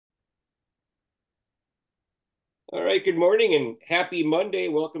All right, good morning and happy Monday.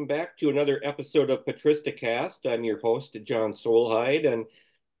 Welcome back to another episode of PatristiCast. I'm your host, John Solheid, and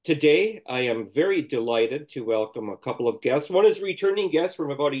today I am very delighted to welcome a couple of guests. One is a returning guest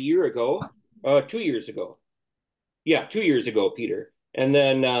from about a year ago, 2 years ago. Yeah, 2 years ago, Peter. And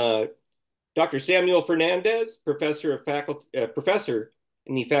then Dr. Samuel Fernandez, professor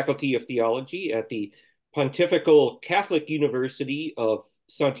in the Faculty of Theology at the Pontifical Catholic University of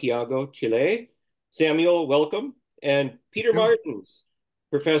Santiago, Chile. Samuel, welcome. And Peter You. Martens,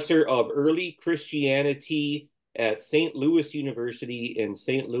 professor of early Christianity at St. Louis University in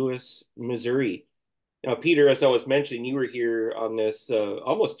St. Louis, Missouri. Now, Peter, as I was mentioning, you were here on this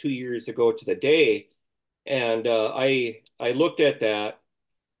almost 2 years ago to the day, and I looked at that,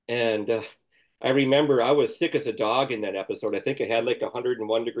 and I remember I was sick as a dog in that episode. I think I had like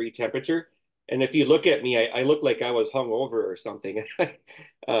 101-degree temperature. And if you look at me, I look like I was hungover or something.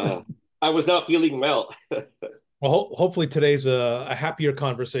 uh, I was not feeling well. Well, hopefully today's a happier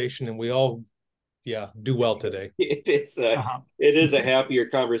conversation, and we all, do well today. It is a, Uh-huh. it is a happier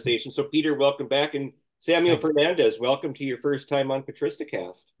conversation. So, Peter, welcome back. And Samuel Thank, Fernandez, welcome to your first time on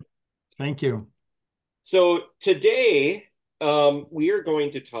PatristiCast. Thank you. So today, we are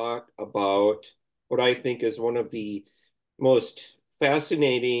going to talk about what I think is one of the most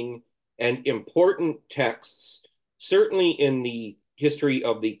fascinating and important texts, certainly in the history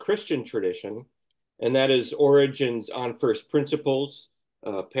of the Christian tradition, and that is Origen's On First Principles,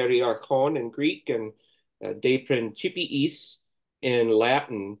 Periarchon in Greek, and De Principiis in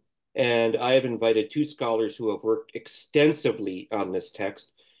Latin. And I have invited two scholars who have worked extensively on this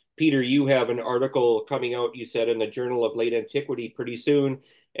text. Peter, you have an article coming out, you said, in the Journal of Late Antiquity pretty soon.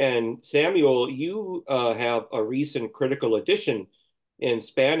 And Samuel, you have a recent critical edition in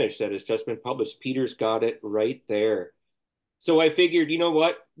Spanish that has just been published. Peter's got it right there. So I figured, you know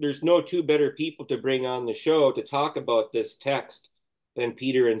what? There's no two better people to bring on the show to talk about this text than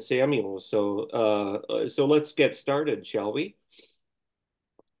Peter and Samuel. So let's get started, shall we?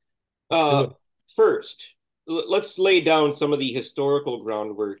 let's do Uh, it. First, let's lay down some of the historical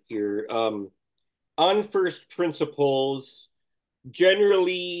groundwork here. On First Principles,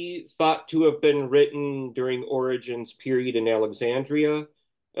 generally thought to have been written during Origen's period in Alexandria.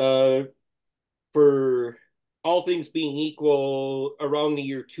 Uh, for all things being equal, around the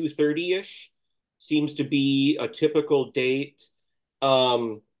year 230-ish seems to be a typical date.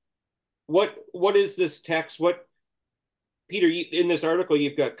 Um, what is this text? What Peter, in this article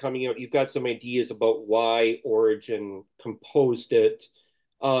you've got coming out, you've got some ideas about why Origen composed it.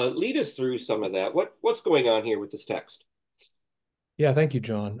 Lead us through some of that. What's going on here with this text? Yeah, thank you,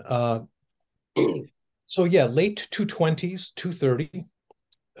 John. Late 220s, 230,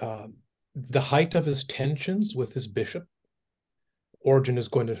 the height of his tensions with his bishop. Origen is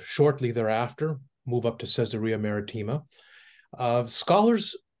going to shortly thereafter move up to Caesarea Maritima.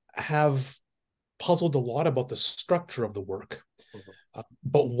 Scholars have puzzled a lot about the structure of the work.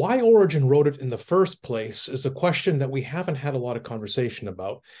 But why Origen wrote it in the first place is a question that we haven't had a lot of conversation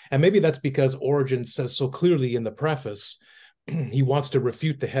about. And maybe that's because Origen says so clearly in the preface, he wants to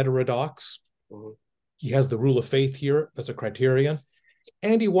refute the heterodox. Mhm. He has the rule of faith here as a criterion.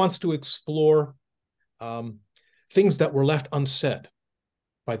 And he wants to explore things that were left unsaid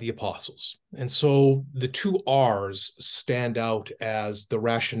by the apostles. And so the two R's stand out as the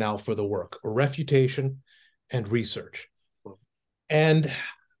rationale for the work: refutation and research. And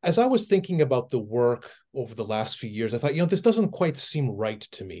as I was thinking about the work over the last few years, I thought, this doesn't quite seem right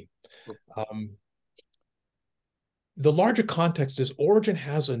to me. The larger context is Origen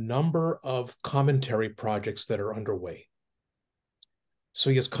has a number of commentary projects that are underway. So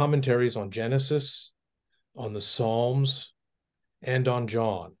he has commentaries on Genesis, on the Psalms, and on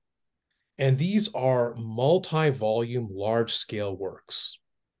John. And these are multi-volume, large-scale works.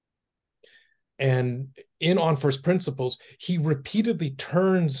 And in On First Principles, he repeatedly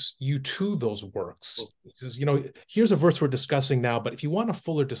turns you to those works. He says, here's a verse we're discussing now, but if you want a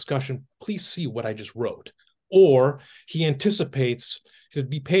fuller discussion, please see what I just wrote. Or he anticipates, he said,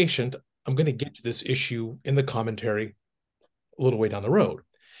 be patient, I'm going to get to this issue in the commentary a little way down the road.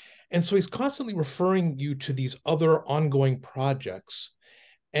 And so he's constantly referring you to these other ongoing projects.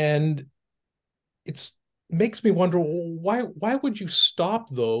 And it makes me wonder, why would you stop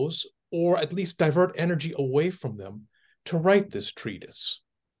those, or at least divert energy away from them, to write this treatise?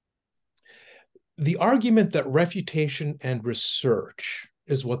 The argument that refutation and research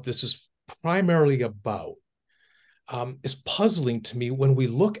is what this is primarily about is puzzling to me when we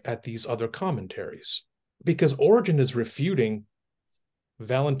look at these other commentaries, because Origen is refuting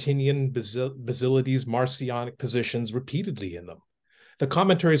Valentinian, Basilides, Marcionic positions repeatedly in them. The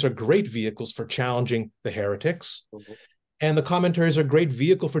commentaries are great vehicles for challenging the heretics, and the commentaries are a great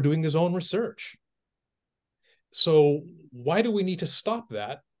vehicle for doing his own research. So why do we need to stop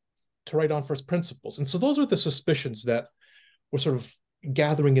that to write on first principles? And so those are the suspicions that were sort of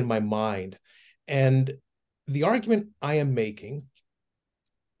gathering in my mind. And the argument I am making,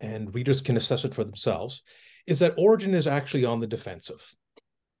 and readers can assess it for themselves, is that Origen is actually on the defensive.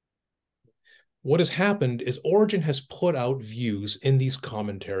 What has happened is Origen has put out views in these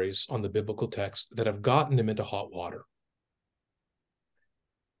commentaries on the biblical text that have gotten him into hot water.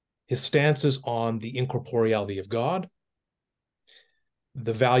 His stances on the incorporeality of God,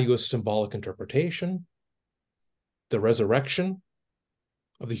 the value of symbolic interpretation, the resurrection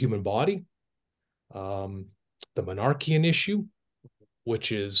of the human body, the monarchian issue,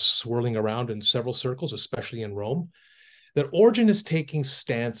 which is swirling around in several circles, especially in Rome, that Origen is taking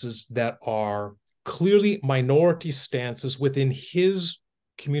stances that are clearly minority stances within his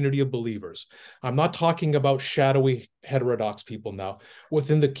community of believers. I'm not talking about shadowy heterodox people now.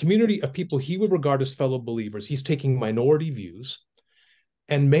 Within the community of people he would regard as fellow believers, he's taking minority views,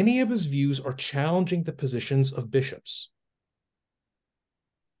 and many of his views are challenging the positions of bishops.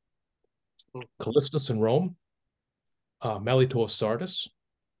 Callistus in Rome, Melito of Sardis,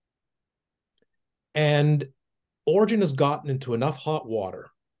 and Origen has gotten into enough hot water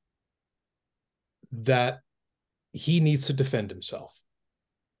that he needs to defend himself.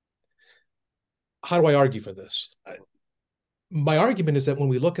 How do I argue for this? My argument is that when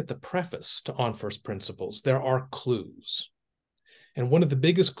we look at the preface to On First Principles, there are clues. And one of the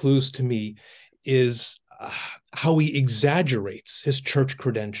biggest clues to me is how he exaggerates his church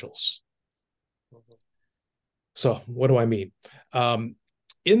credentials. So what do I mean?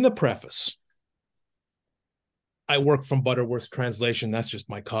 In the preface, I work from Butterworth's translation. That's just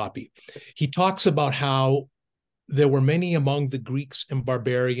my copy. He talks about how there were many among the Greeks and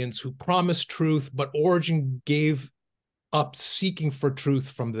barbarians who promised truth, but Origen gave up seeking for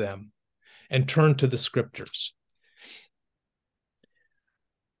truth from them and turned to the scriptures.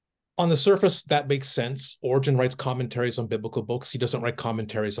 On the surface, that makes sense. Origen writes commentaries on biblical books. He doesn't write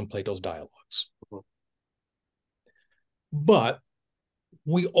commentaries on Plato's dialogues. But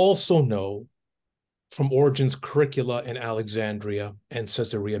we also know from Origen's curricula in Alexandria and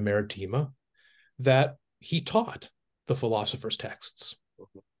Caesarea Maritima that he taught the philosopher's texts.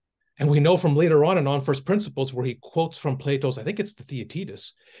 And we know from later on First Principles, where he quotes from Plato's, I think it's the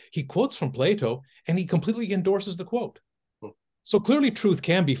Theaetetus, he quotes from Plato and he completely endorses the quote. So clearly truth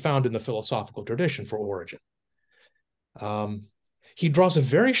can be found in the philosophical tradition for Origen. He draws a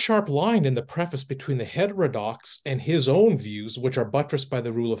very sharp line in the preface between the heterodox and his own views, which are buttressed by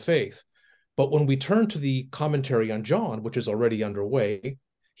the rule of faith. But when we turn to the commentary on John, which is already underway,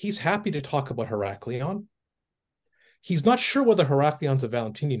 he's happy to talk about Heracleon. He's not sure whether Heracleon's a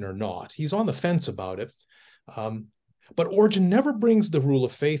Valentinian or not. He's on the fence about it. But Origen never brings the rule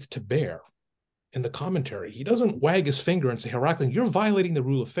of faith to bear in the commentary. He doesn't wag his finger and say, Heracleon, you're violating the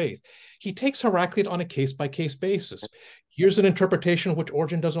rule of faith. He takes Heracleon on a case-by-case basis. Here's an interpretation which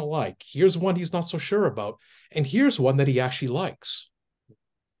Origen doesn't like. Here's one he's not so sure about. And here's one that he actually likes.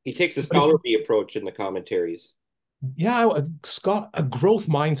 He takes a scholarly approach in the commentaries. Yeah, Scott, a growth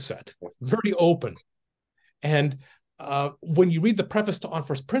mindset, very open. And when you read the preface to On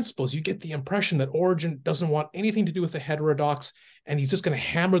First Principles, you get the impression that Origen doesn't want anything to do with the heterodox, and he's just going to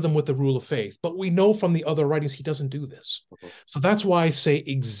hammer them with the rule of faith. But we know from the other writings he doesn't do this. So that's why I say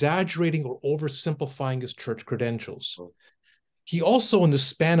exaggerating or oversimplifying his church credentials. He also, in the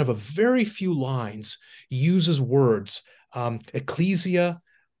span of a very few lines, uses words, ecclesia,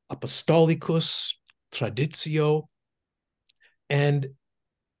 apostolicus, traditio, and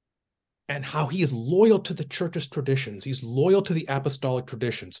how he is loyal to the church's traditions. He's loyal to the apostolic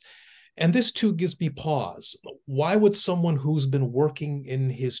traditions. And this too gives me pause. Why would someone who's been working in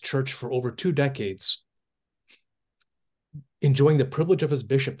his church for over 2 decades, enjoying the privilege of his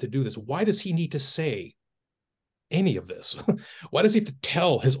bishop to do this, why does he need to say any of this? Why does he have to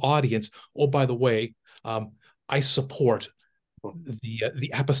tell his audience, oh, by the way, I support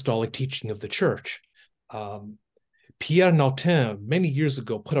the apostolic teaching of the church? Pierre Nautin, many years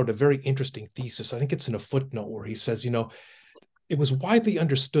ago, put out a very interesting thesis. I think it's in a footnote where he says, it was widely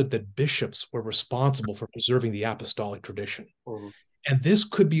understood that bishops were responsible for preserving the apostolic tradition. And this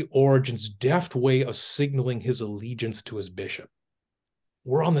could be Origen's deft way of signaling his allegiance to his bishop.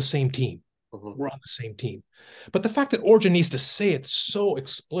 We're on the same team. We're on the same team. But the fact that Origen needs to say it so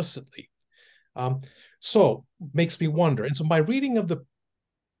explicitly, so makes me wonder. And so my reading of the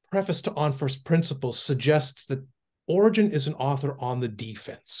preface to On First Principles suggests that Origen is an author on the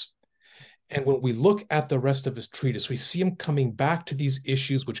defense. And when we look at the rest of his treatise, we see him coming back to these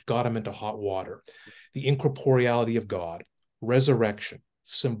issues which got him into hot water: the incorporeality of God, resurrection,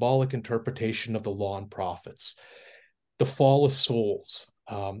 symbolic interpretation of the law and prophets, the fall of souls,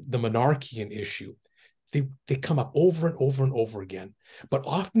 the monarchian issue. They come up over and over and over again, but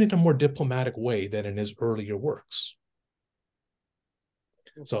often in a more diplomatic way than in his earlier works.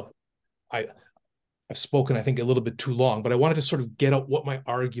 So I've spoken, I think, a little bit too long, but I wanted to sort of get out what my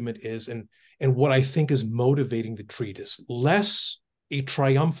argument is and what I think is motivating the treatise. Less a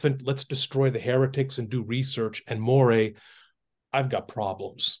triumphant, let's destroy the heretics and do research, and more a, I've got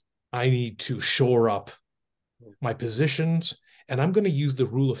problems. I need to shore up my positions, and I'm going to use the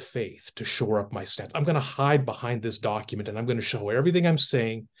rule of faith to shore up my stance. I'm going to hide behind this document, and I'm going to show everything I'm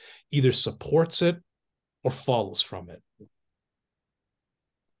saying either supports it or follows from it.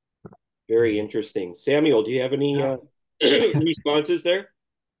 Very interesting. Samuel, do you have any responses there?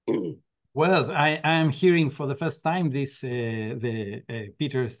 Well, I am hearing for the first time this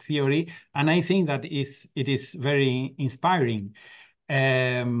Peter's theory, and I think that it is very inspiring.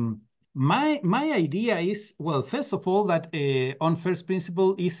 My idea is, well, first of all, that On First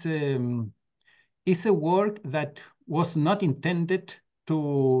Principle is a work that was not intended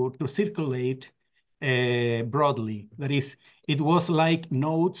to circulate broadly. That is, it was like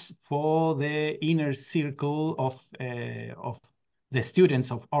notes for the inner circle of the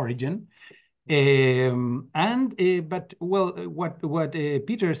students of Origen. But well, what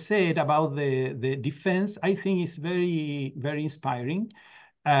Peter said about the defense, I think is very, very inspiring.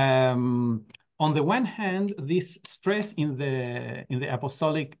 On the one hand, this stress in the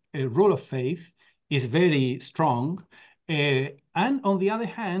apostolic rule of faith is very strong, and on the other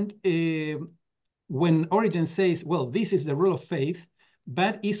hand, when Origen says, well, this is the rule of faith,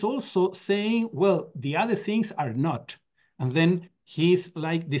 but is also saying, well, the other things are not, and then he's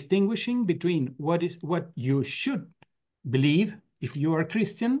like distinguishing between what you should believe if you are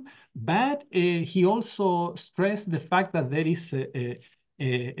Christian, but he also stressed the fact that there is a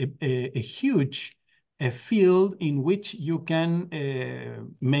huge field in which you can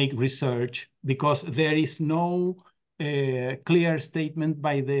make research, because there is no clear statement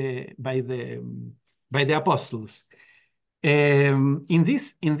by the apostles. In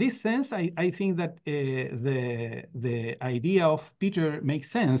this sense, I think that the idea of Peter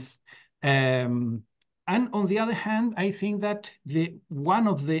makes sense. And on the other hand, I think that one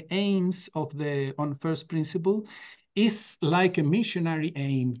of the aims of the On First Principle is like a missionary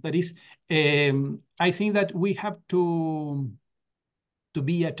aim. That is, I think that we have to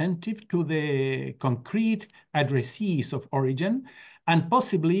be attentive to the concrete addressees of Origen, and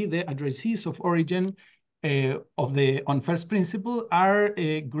possibly the addressees of Origen of the On First Principle are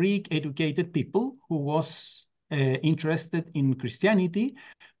Greek-educated people who was interested in Christianity,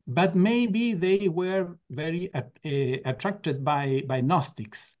 but maybe they were very attracted by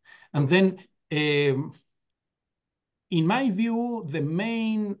Gnostics. And then, in my view, the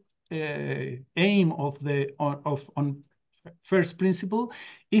main aim of On First Principle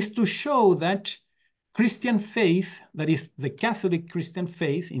is to show that Christian faith, that is the Catholic Christian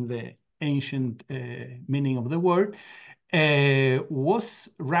faith in the ancient meaning of the word, was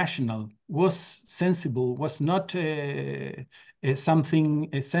rational, was sensible, was not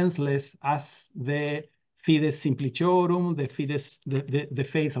something senseless as the fides simpliciorum, the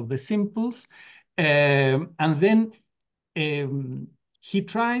faith of the simples. And then he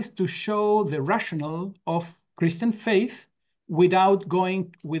tries to show the rational of Christian faith without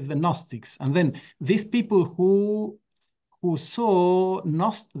going with the Gnostics. And then these people who saw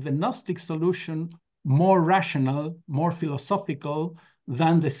the Gnostic solution more rational, more philosophical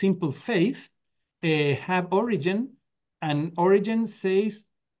than the simple faith, have Origen, and Origen says,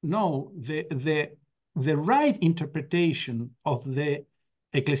 no, the right interpretation of the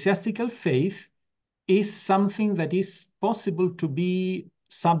ecclesiastical faith is something that is possible to be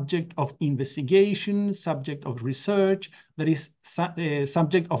subject of investigation, subject of research, that is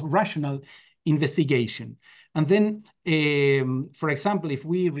subject of rational investigation. And then, for example, if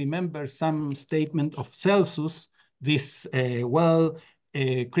we remember some statement of Celsus, this,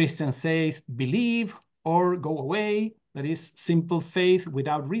 Christian says, believe or go away, that is simple faith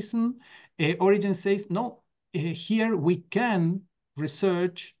without reason. Origen says, no, here we can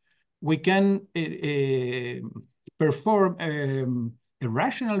research, we can perform a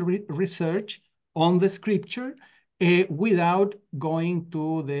rational research on the scripture without going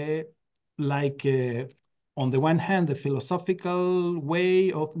to the, on the one hand, the philosophical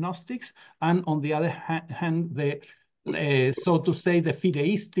way of Gnostics, and on the other hand, the, so to say, the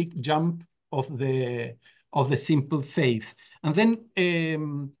fideistic jump of the simple faith. And then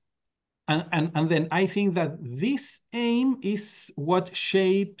And then I think that this aim is what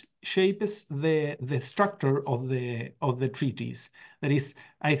shapes the structure of the treatise. That is,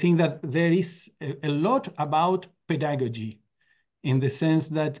 I think that there is a lot about pedagogy, in the sense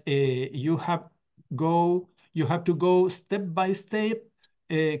that you have to go step by step,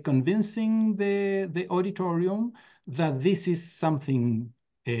 convincing the auditorium that this is something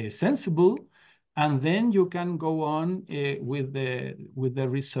sensible, and then you can go on with the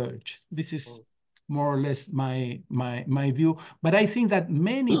research. This is more or less my view. But I think that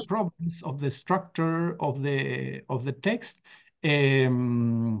many problems of the structure of the text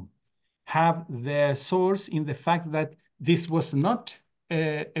have their source in the fact that this was not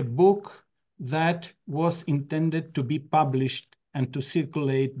a book that was intended to be published and to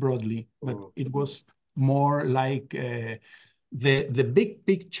circulate broadly, but it was more like the big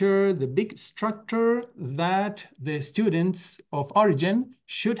picture, the big structure that the students of Origen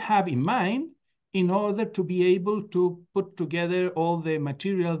should have in mind in order to be able to put together all the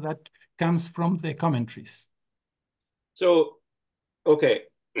material that comes from the commentaries. So, okay.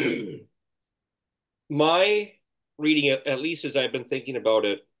 My reading, at least as I've been thinking about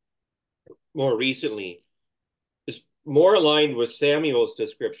it more recently, is more aligned with Samuel's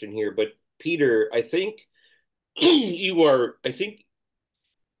description here. But Peter, I think I think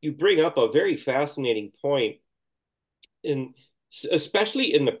you bring up a very fascinating point,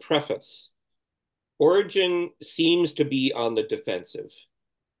 especially in the preface. Origen seems to be on the defensive.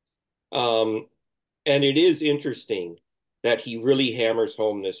 And it is interesting that he really hammers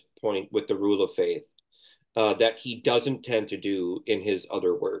home this point with the rule of faith, that he doesn't tend to do in his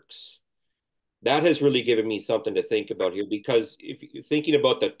other works. That has really given me something to think about here, because if you're thinking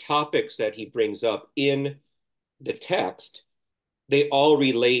about the topics that he brings up in the text, they all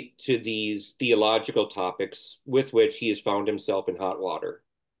relate to these theological topics with which he has found himself in hot water.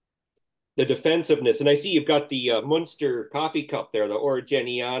 The defensiveness, and I see you've got the Munster coffee cup there, the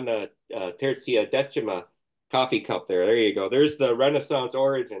Origeniana Tertia Decima coffee cup there. There you go. There's the Renaissance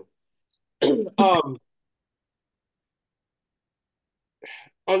Origen.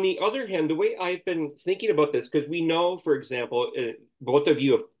 On the other hand, the way I've been thinking about this, because we know, for example, both of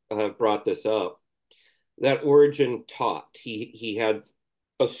you have brought this up, that Origen taught. He had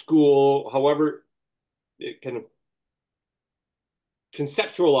a school, however, kind of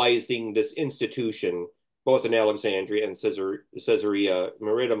conceptualizing this institution, both in Alexandria and Caesarea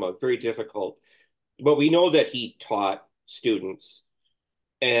Maritima, very difficult. But we know that he taught students.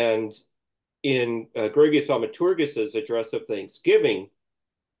 And in Gregorius Thaumaturgus's address of Thanksgiving,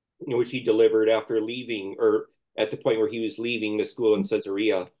 which he delivered after leaving, or at the point where he was leaving the school in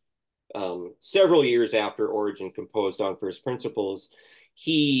Caesarea, several years after Origen composed on First Principles,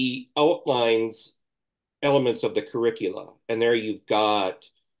 he outlines elements of the curricula. And there you've got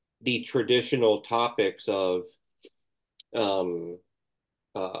the traditional topics of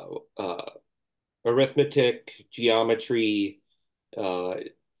arithmetic, geometry,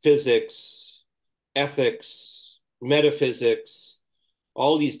 physics, ethics, metaphysics,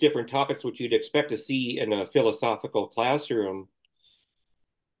 all these different topics which you'd expect to see in a philosophical classroom.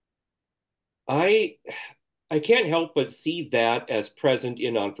 I can't help but see that as present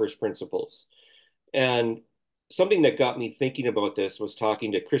in On First Principles. And something that got me thinking about this was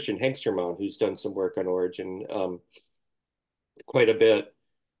talking to Christian Hengsterman, who's done some work on Origen quite a bit.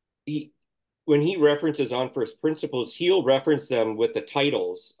 When he references On First Principles, he'll reference them with the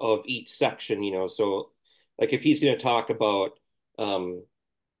titles of each section, So like if he's going to talk about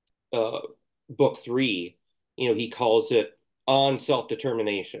book 3, he calls it On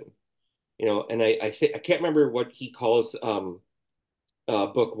Self-Determination, and I can't remember what he calls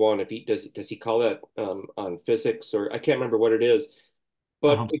book 1. If he does he call that on physics, or I can't remember what it is,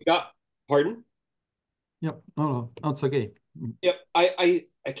 but it got, pardon? Yep. No, it's okay. Yep. I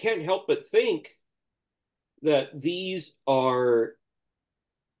can't help but think that these are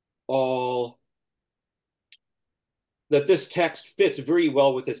all, that this text fits very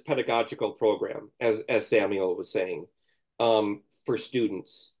well with this pedagogical program, as Samuel was saying, for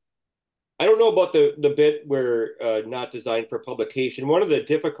students. I don't know about the bit where not designed for publication. One of the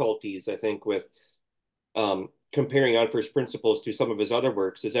difficulties, I think, with comparing On First Principles to some of his other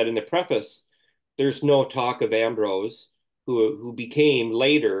works is that in the preface, there's no talk of Ambrose, who became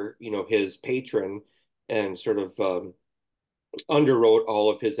later, his patron, and sort of underwrote all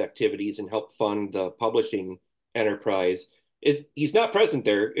of his activities and helped fund the publishing enterprise. He's not present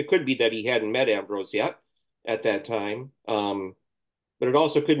there. It could be that he hadn't met Ambrose yet at that time. But it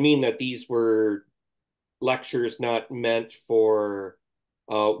also could mean that these were lectures not meant for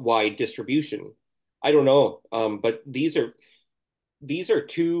wide distribution. I don't know. But these are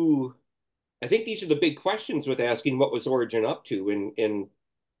two I think these are the big questions with asking what was Origen up to in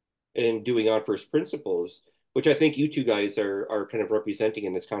doing on first principles, which I think you two guys are kind of representing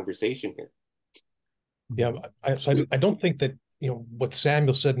in this conversation here. Yeah, I don't think that, what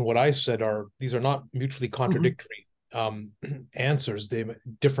Samuel said and what I said these are not mutually contradictory answers. They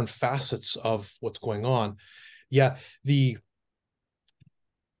different facets of what's going on. Yeah,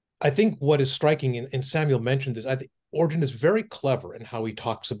 I think what is striking, and Samuel mentioned this, I think Origen is very clever in how he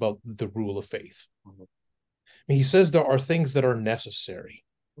talks about the rule of faith. I mean, he says there are things that are necessary,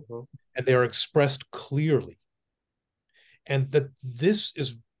 and they are expressed clearly. And that this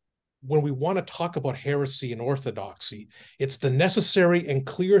is, when we want to talk about heresy and orthodoxy, it's the necessary and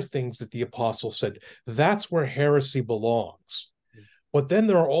clear things that the apostle said. That's where heresy belongs. But then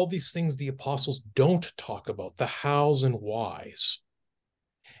there are all these things the apostles don't talk about, the hows and whys.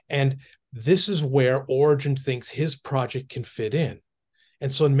 And this is where Origen thinks his project can fit in.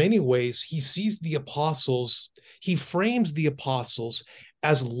 And so in many ways, he sees the apostles, he frames the apostles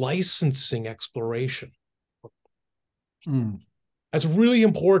as licensing exploration. That's really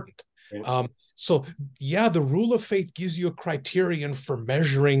important. So yeah, the rule of faith gives you a criterion for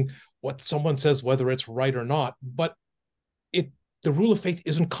measuring what someone says, whether it's right or not, but the rule of faith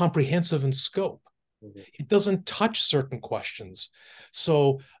isn't comprehensive in scope. It doesn't touch certain questions.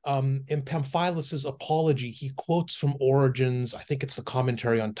 So in Pamphilus's Apology, he quotes from Origen's, I think it's the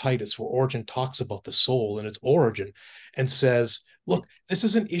commentary on Titus, where Origen talks about the soul and its origin and says, look, this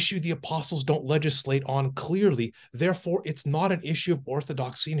is an issue the apostles don't legislate on clearly. Therefore, it's not an issue of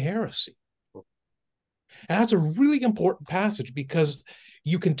orthodoxy and heresy. And that's a really important passage, because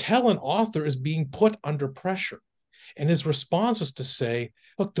you can tell an author is being put under pressure. And his response is to say,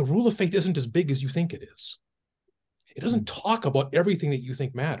 look, the rule of faith isn't as big as you think it is. It doesn't talk about everything that you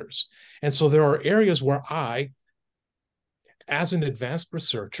think matters. And so there are areas where I, as an advanced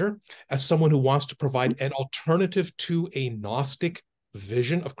researcher, as someone who wants to provide an alternative to a Gnostic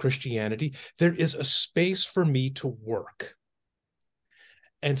vision of Christianity, there is a space for me to work.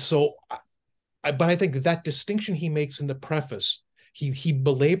 And so, but I think that distinction he makes in the preface, he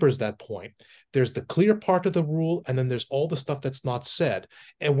belabors that point. There's the clear part of the rule, and then there's all the stuff that's not said.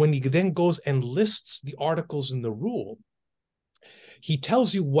 And when he then goes and lists the articles in the rule, he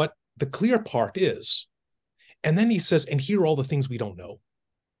tells you what the clear part is. And then he says, and here are all the things we don't know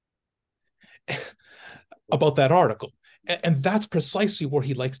about that article. And that's precisely where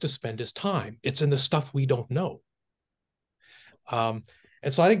he likes to spend his time. It's in the stuff we don't know.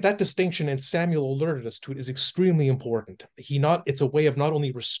 And so I think that distinction, and Samuel alerted us to it, is extremely important. It's a way of not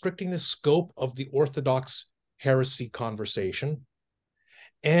only restricting the scope of the Orthodox heresy conversation,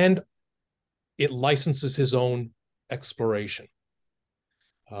 and it licenses his own exploration.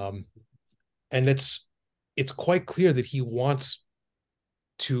 And it's quite clear that he wants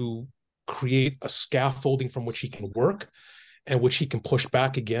to create a scaffolding from which he can work and which he can push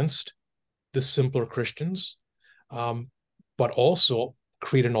back against the simpler Christians, but also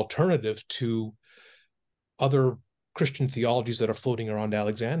create an alternative to other Christian theologies that are floating around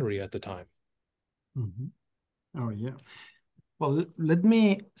Alexandria at the time. Oh, yeah. Well, let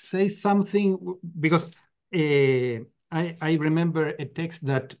me say something, because I remember a text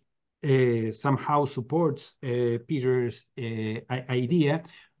that somehow supports Peter's idea.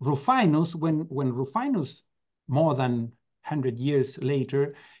 Rufinus, when Rufinus, more than 100 years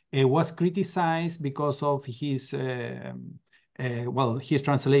later, was criticized because of his his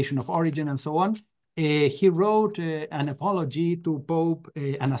translation of Origen and so on, he wrote an apology to Pope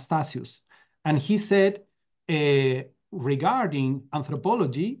Anastasius. And he said, regarding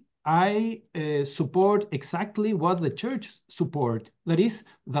anthropology, I support exactly what the church support. That is,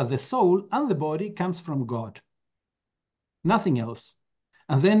 that the soul and the body comes from God. Nothing else.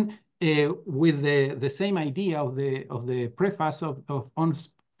 And then with the same idea of the preface of on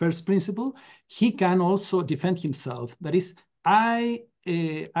first principle, he can also defend himself. That is, I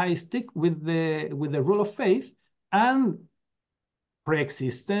stick with the rule of faith, and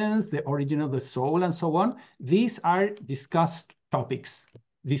pre-existence, the origin of the soul, and so on. These are discussed topics.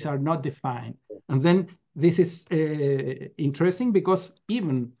 These are not defined. And then this is interesting, because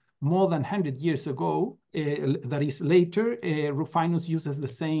even more than 100 years ago, that is later, Rufinus uses the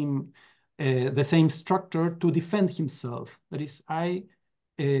same structure to defend himself. That is, I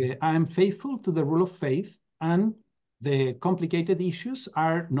am faithful to the rule of faith, and the complicated issues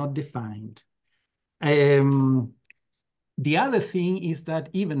are not defined. The other thing is that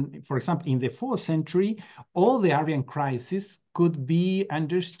even, for example, in the 4th century, all the Arian crisis could be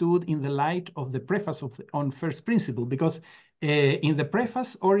understood in the light of the preface on first principle, because in the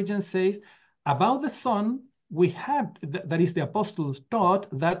preface, Origen says, about the Son, we have, that is, the apostles taught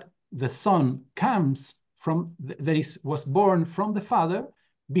that the Son comes from, was born from the Father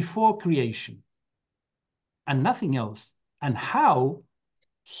before creation and nothing else. And how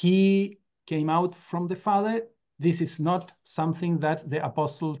he came out from the Father, this is not something that the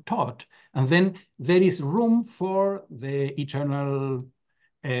apostle taught. And then there is room for the eternal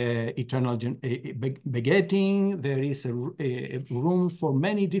begetting. There is a room for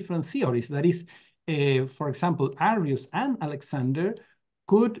many different theories. That is, for example, Arius and Alexander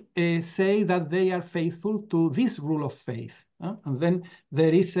could say that they are faithful to this rule of faith. And then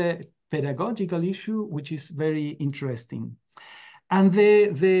there is a pedagogical issue, which is very interesting. And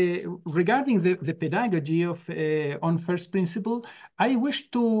regarding the pedagogy of on first principle, I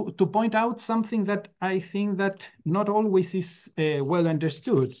wish to point out something that I think that not always is well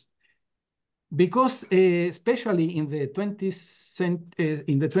understood, because especially in the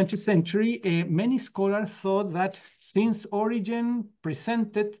 20th century, many scholars thought that since Origen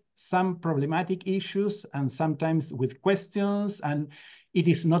presented some problematic issues and sometimes with questions, and it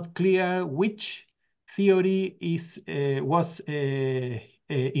is not clear which theory was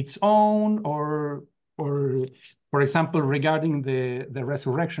its own, or for example, regarding the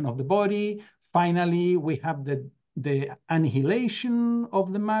resurrection of the body. Finally, we have the annihilation of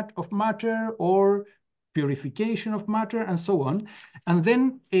matter, or purification of matter, and so on. And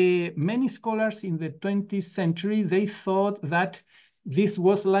then many scholars in the 20th century, they thought that this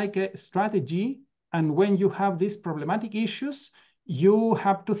was like a strategy, and when you have these problematic issues, you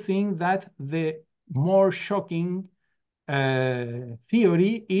have to think that the more shocking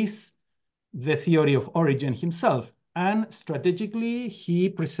theory is the theory of Origen himself. And strategically, he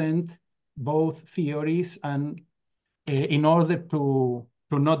present both theories, and in order to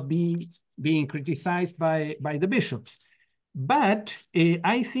not be being criticized by the bishops. But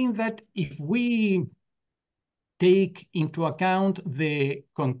I think that if we take into account the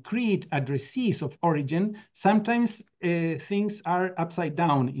concrete addressees of Origen, sometimes things are upside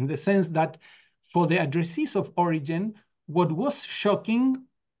down, in the sense that for the addressees of Origen, what was shocking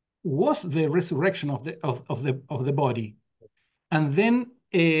was the resurrection of the body. And then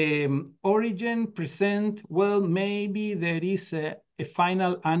Origen present, well, maybe there is a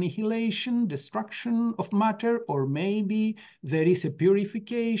final annihilation, destruction of matter, or maybe there is a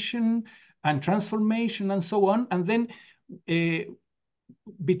purification and transformation, and so on. And then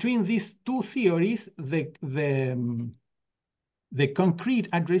between these two theories, the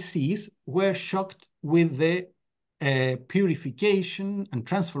concrete addressees were shocked with the purification and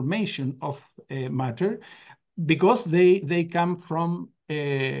transformation of matter, because they come from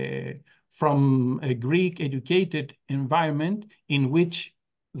a Greek educated environment in which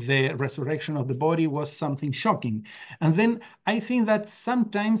the resurrection of the body was something shocking. And then I think that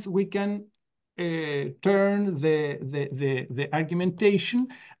sometimes we can turn the argumentation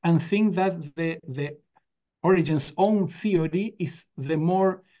and think that the Origen's own theory is the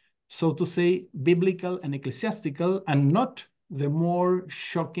more, so to say, biblical and ecclesiastical, and not the more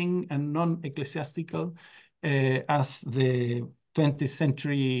shocking and non-ecclesiastical as the 20th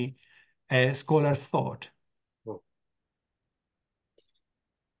century scholars thought.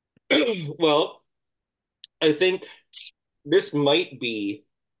 Well, I think this might be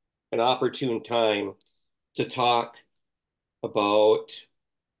an opportune time to talk about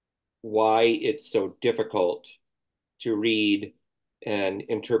why it's so difficult to read and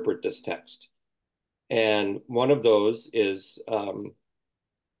interpret this text. And one of those is,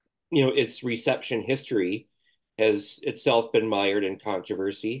 its reception history has itself been mired in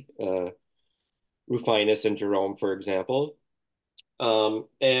controversy. Rufinus and Jerome, for example.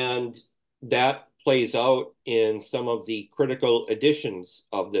 And that plays out in some of the critical editions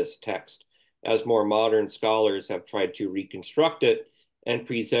of this text, as more modern scholars have tried to reconstruct it and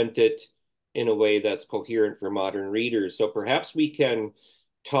present it in a way that's coherent for modern readers. So perhaps we can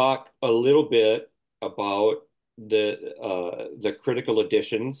talk a little bit about the critical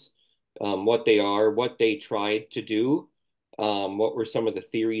editions, what they are, what they tried to do, what were some of the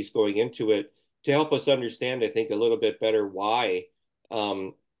theories going into it, to help us understand, I think, a little bit better why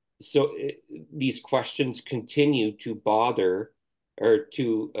these questions continue to bother, or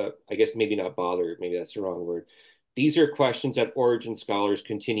to, I guess maybe not bother, maybe that's the wrong word. These are questions that Origen scholars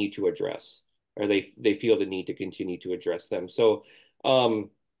continue to address, or they feel the need to continue to address them. So,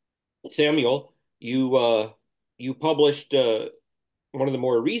 Samuel, you published one of the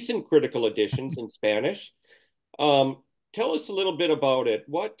more recent critical editions in Spanish. Tell us a little bit about it.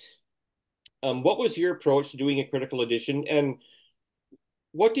 What was your approach to doing a critical edition, and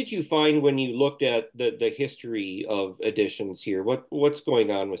what did you find when you looked at the history of editions here? What's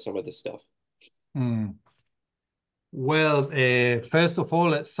going on with some of this stuff? Well, first of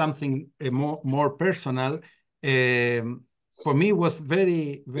all, something more personal. For me, was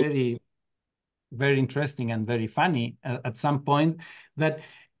very interesting and very funny at some point that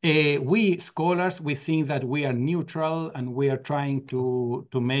we scholars, we think that we are neutral and we are trying to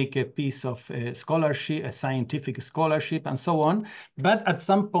make a piece of scholarship, a scientific scholarship, and so on. But at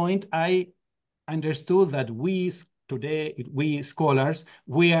some point, I understood that we scholars,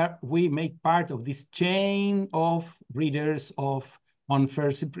 we make part of this chain of readers of on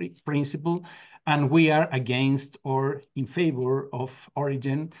first principle, and we are against or in favor of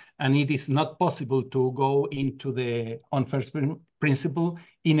Origen, and it is not possible to go into the on first principle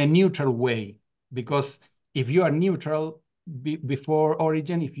in a neutral way, because if you are neutral before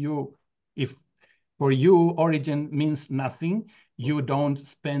Origen, if for you Origen means nothing, you don't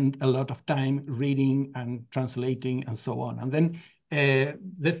spend a lot of time reading and translating and so on. And then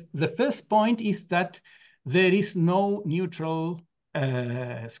the first point is that there is no neutral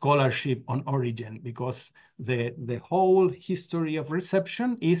scholarship on Origen, because the whole history of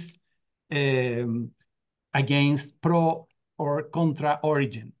reception is against pro or contra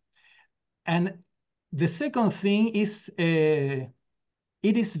Origen. And the second thing is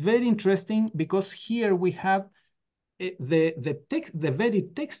it is very interesting because here we have the very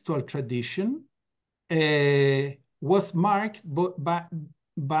textual tradition was marked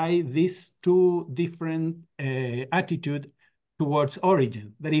by these two different attitude towards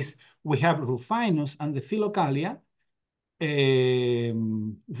Origen. That is, we have Rufinus and the Philokalia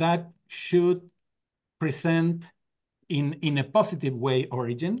that should present in a positive way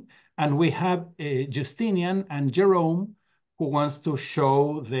Origen, and we have Justinian and Jerome who wants to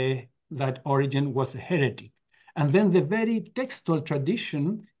show that Origen was a heretic. And then the very textual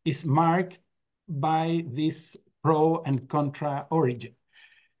tradition is marked by this pro and contra Origen.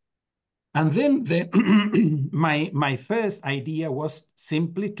 And then my first idea was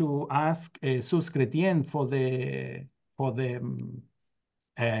simply to ask Sus Chrétien for the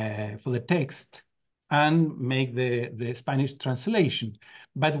text and make the Spanish translation.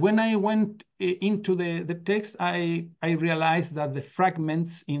 But when I went into the text, I realized that the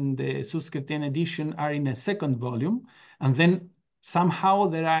fragments in the Sus Chrétien edition are in a second volume, and then somehow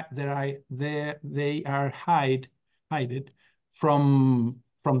they are hidden from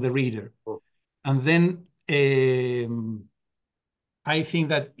the reader. And then I think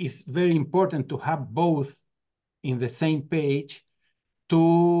that it's very important to have both in the same page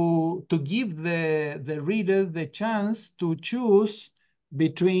to give the reader the chance to choose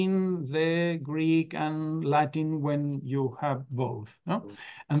between the Greek and Latin when you have both. No?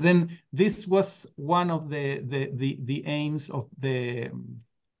 And then this was one of the aims of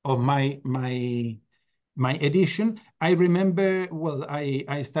my edition. I remember, well,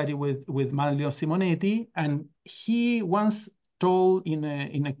 I studied with Manlio Simonetti, and he once told in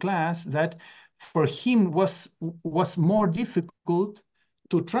a class that for him was more difficult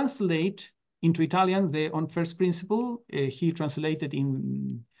to translate into Italian the On First Principle. He translated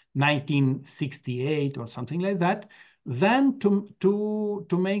in 1968 or something like that, than to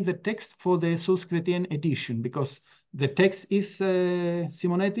make the text for the Sus Chrétien edition, because the text is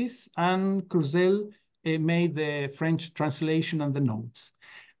Simonetti's, and Cluzel made the French translation and the notes.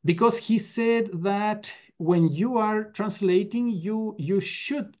 Because he said that when you are translating, you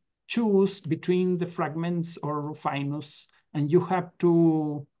should choose between the fragments or Rufinus, and you have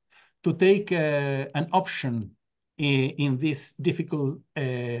to take an option in these difficult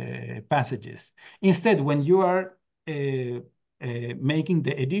passages. Instead, when you are making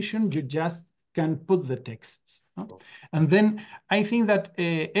the edition, you just can put the texts. No? And then I think that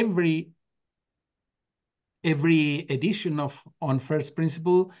every edition of On First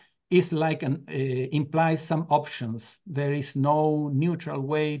Principle is like implies some options. There is no neutral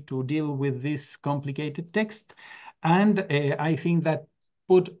way to deal with this complicated text. And I think that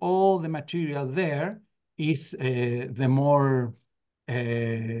put all the material there is the more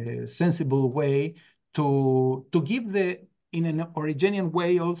sensible way to give in an Origenian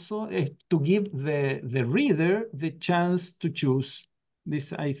way also, to give the reader the chance to choose.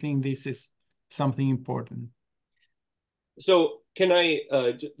 This, I think this is something important. So can I,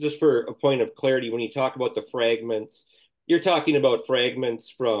 just for a point of clarity, when you talk about the fragments, you're talking about fragments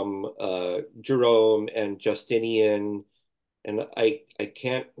from Jerome and Justinian, and I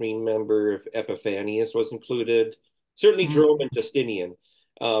can't remember if Epiphanius was included. Certainly Jerome and Justinian.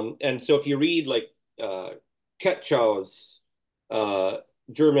 And so if you read like Ketchaw's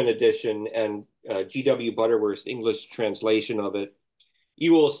German edition and G.W. Butterworth's English translation of it,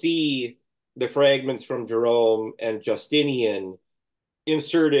 you will see the fragments from Jerome and Justinian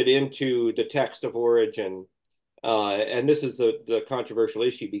inserted into the text of Origen. And this is the controversial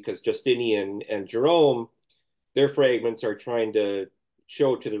issue because Justinian and Jerome, their fragments are trying to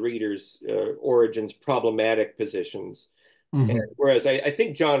show to the readers Origen's problematic positions. And Mhm. whereas I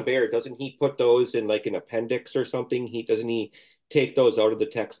think John Baer, doesn't he put those in like an appendix or something? Doesn't he take those out of the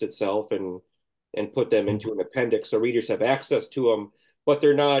text itself and put them into an appendix so readers have access to them, but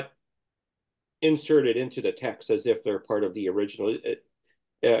they're not inserted into the text as if they're part of the original.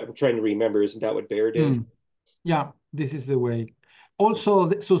 I'm trying to remember, isn't that what Baer did? Mm. Yeah, this is the way. Also,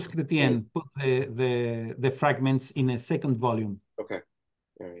 the Mm. Suscritien put the fragments in a second volume. Okay.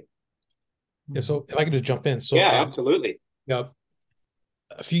 All right. Yeah, so if I could just jump in. So Yeah, absolutely. yeah,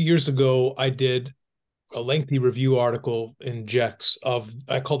 a few years ago, I did a lengthy review article in Jex of,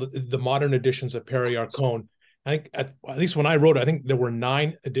 I called it the modern editions of Peri Archon. I think at least when I wrote it, I think there were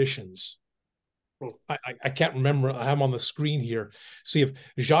 9 editions. Mm. I can't remember. I have them on the screen here. So you have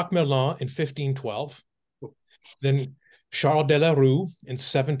Jacques Merlin in 1512, then Charles de la Rue in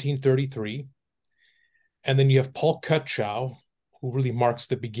 1733, and then you have Paul Cutchow, who really marks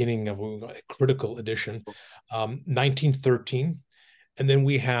the beginning of a critical edition, 1913. And then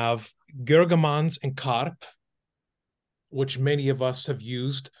we have Gergemans and Karp, which many of us have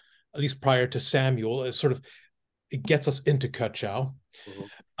used, at least prior to Samuel, as sort of, it gets us into Cutchow.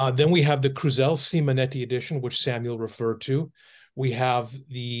 Mm-hmm. Then we have the Cruzel Simonetti edition, which Samuel referred to. We have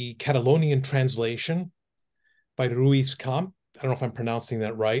the Catalonian translation by Ruiz Camp. I don't know if I'm pronouncing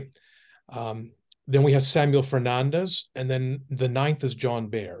that right. Then we have Samuel Fernandez, and then the 9th is John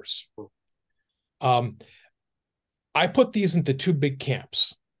Baer's. I put these into 2 big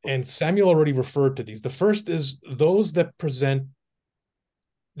camps, and Samuel already referred to these. The first is those that present,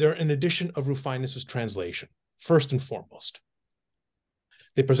 they're an edition of Rufinus's translation, first and foremost.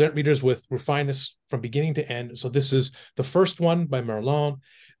 They present readers with Rufinus from beginning to end. So this is the first one by Merlin,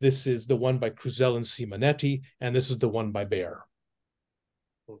 this is the one by Cruzel and Simonetti, and this is the one by Baer.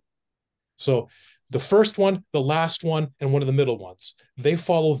 So the first one, the last one, and one of the middle ones, they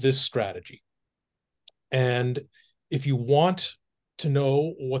follow this strategy. And if you want to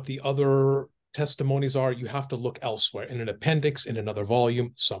know what the other testimonies are, you have to look elsewhere, in an appendix, in another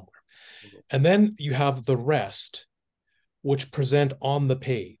volume, somewhere. And then you have the rest, which present on the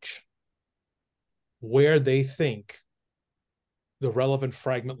page where they think the relevant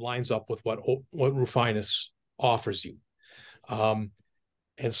fragment lines up with what Rufinus offers you.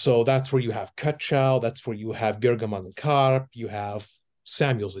 And so that's where you have Cutchow, that's where you have Gergeman and Karp, you have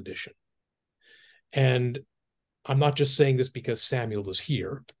Samuel's edition. And I'm not just saying this because Samuel is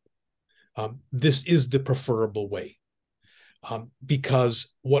here. This is the preferable way.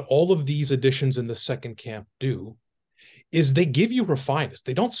 Because what all of these editions in the second camp do is they give you Rufinus.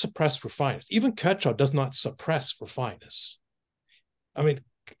 They don't suppress Rufinus. Even Cutchow does not suppress Rufinus. I mean,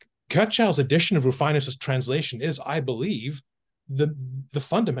 Cutchow's edition of Rufinus's translation is, I believe, the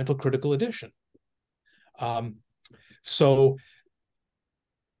fundamental critical edition. So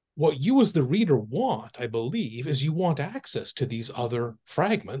what you as the reader want, I believe, is you want access to these other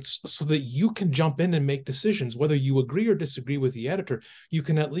fragments so that you can jump in and make decisions. Whether you agree or disagree with the editor, you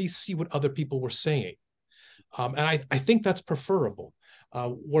can at least see what other people were saying. And I think that's preferable.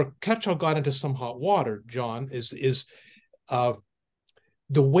 Where Cutchow got into some hot water, John, is the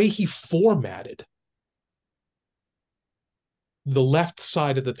way he formatted the left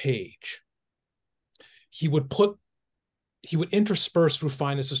side of the page. He would intersperse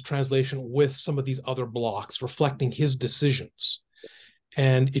Rufinus's translation with some of these other blocks reflecting his decisions.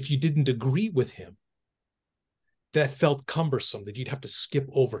 And if you didn't agree with him, that felt cumbersome, that you'd have to skip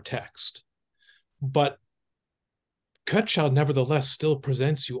over text. But Cutchow nevertheless still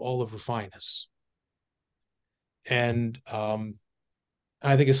presents you all of Rufinus. And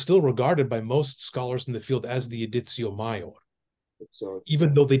I think is still regarded by most scholars in the field as the Editio Maior. So,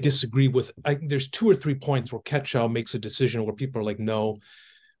 even though they disagree with, there's 2 or 3 points where Cutchow makes a decision where people are like, no,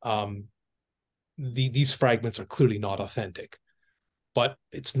 these fragments are clearly not authentic. But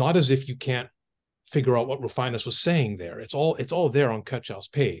it's not as if you can't figure out what Rufinus was saying there. It's all there on Cutchow's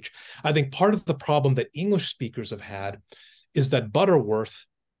page. I think part of the problem that English speakers have had is that Butterworth,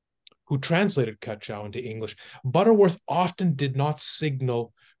 who translated Cutchow into English, Butterworth often did not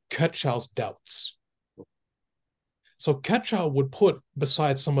signal Cutchow's doubts. So Cutchow would put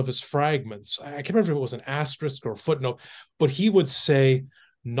beside some of his fragments, I can't remember if it was an asterisk or a footnote, but he would say,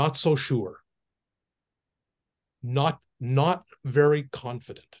 not so sure, not very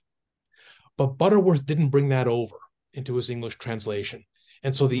confident. But Butterworth didn't bring that over into his English translation.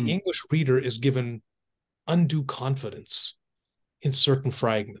 And so the English reader is given undue confidence in certain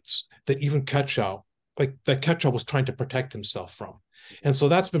fragments that even Cutchow, that Cutchow was trying to protect himself from. And so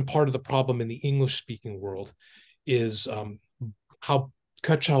that's been part of the problem in the English-speaking world, is how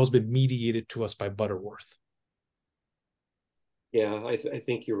Cutchow has been mediated to us by Butterworth. Yeah, I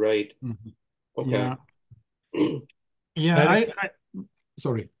think you're right. Okay. Yeah. Yeah,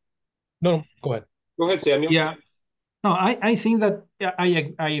 sorry. No, go ahead. Go ahead, Samuel. Yeah. No, I think that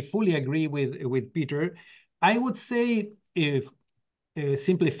I fully agree with Peter. I would say, if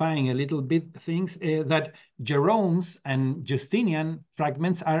simplifying a little bit things, that Jerome's and Justinian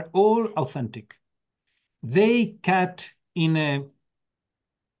fragments are all authentic. They cut in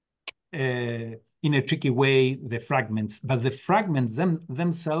a tricky way the fragments, but the fragments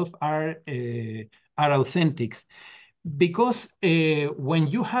themselves are authentics, because when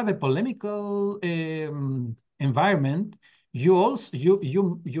you have a polemical environment, you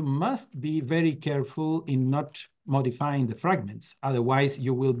must be very careful in not modifying the fragments. Otherwise,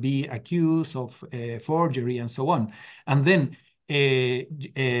 you will be accused of forgery and so on. And then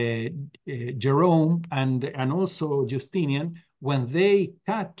Jerome and also Justinian, when they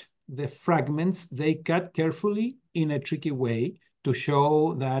cut the fragments, they cut carefully in a tricky way to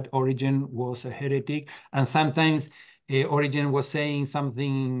show that Origen was a heretic, and sometimes Origen was saying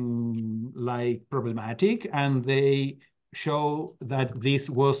something like problematic, and they show that this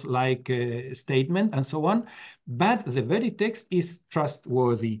was like a statement and so on. But the very text is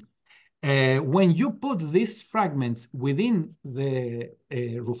trustworthy. When you put these fragments within the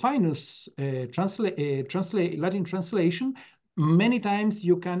Rufinus Latin translation, many times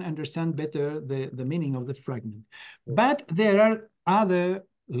you can understand better the meaning of the fragment. But there are other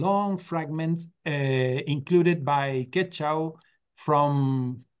long fragments included by Cutchow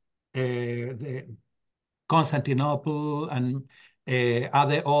from the Constantinople and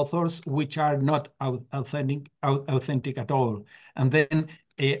other authors, which are not authentic at all. And then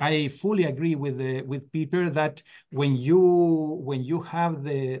I fully agree with Peter that when you have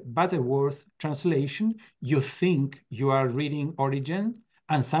the Butterworth translation, you think you are reading Origen,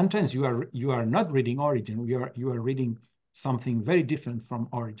 and sometimes you are not reading Origen. You are reading something very different from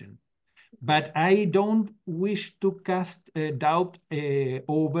Origen. But I don't wish to cast doubt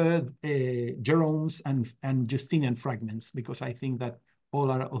over Jerome's and Justinian fragments, because I think that all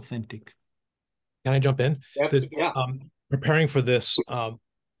are authentic. Can I jump in? Yeah. Preparing for this,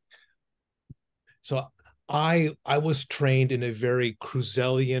 so I was trained in a very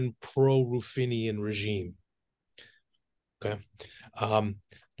Cruzelian, pro-Rufinian regime. Okay,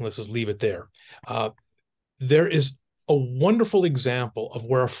 let's just leave it there. There is a wonderful example of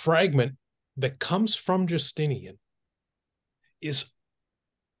where a fragment that comes from Justinian is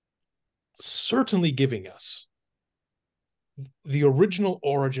certainly giving us the original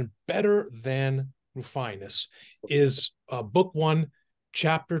Origen better than Rufinus, is book 1,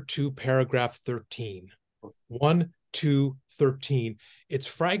 chapter 2, paragraph 13. 1, 2, 13. It's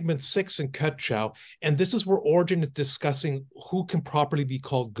fragment 6 in Cutchow, and this is where Origen is discussing who can properly be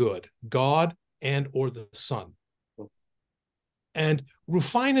called good, God and or the Son. And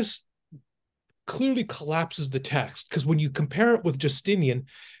Rufinus clearly collapses the text, because when you compare it with Justinian,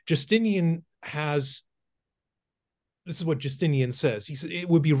 Justinian has, this is what Justinian says. He said, it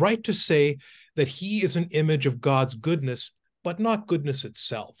would be right to say that he is an image of God's goodness, but not goodness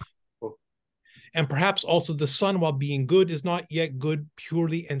itself. And perhaps also the Son, while being good, is not yet good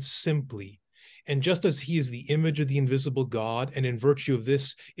purely and simply. And just as he is the image of the invisible God, and in virtue of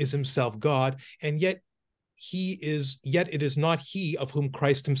this is himself God, and yet it is not he of whom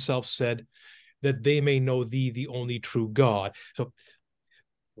Christ himself said, that they may know thee, the only true God. So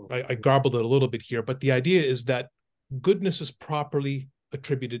I garbled it a little bit here, but the idea is that goodness is properly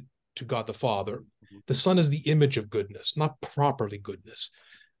attributed to God the Father. The Son is the image of goodness, not properly goodness.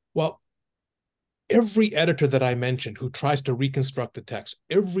 Well, every editor that I mentioned who tries to reconstruct the text,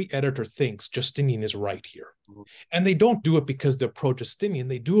 every editor thinks Justinian is right here. And they don't do it because they're pro-Justinian.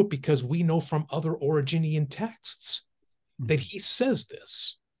 They do it because we know from other Origenian texts that he says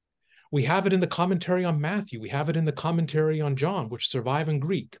this. We have it in the commentary on Matthew. We have it in the commentary on John, which survive in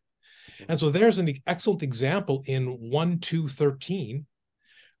Greek. And so there's an excellent example in 1, 2, 13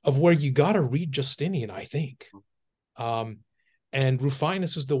 of where you got to read Justinian, I think. And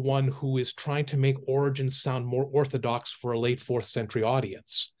Rufinus is the one who is trying to make Origen sound more orthodox for a late 4th century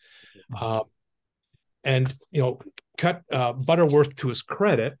audience. And, you know, Butterworth, to his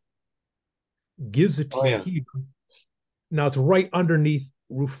credit, gives it to you here. Now, it's right underneath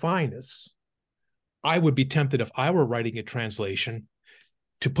Rufinus. I would be tempted, if I were writing a translation,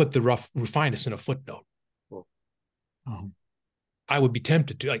 to put the Rufinus in a footnote. I would be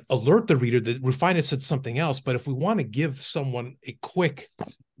tempted to alert the reader that Rufinus said something else. But if we want to give someone a quick,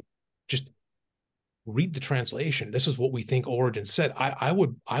 just read the translation, this is what we think Origen said, I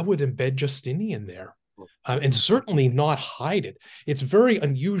would embed Justinian there. and certainly not hide it. It's very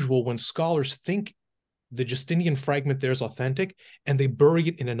unusual when scholars think the Justinian fragment there is authentic and they bury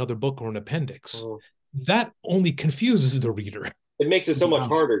it in another book or an appendix. Oh. That only confuses the reader. It makes it so much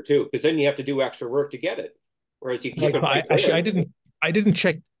harder too, because then you have to do extra work to get it. Whereas you keep it right Actually, there. I didn't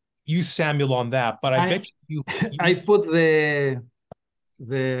check you, Samuel, on that, but I bet you I put I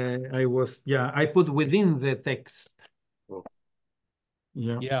put within the text. Oh.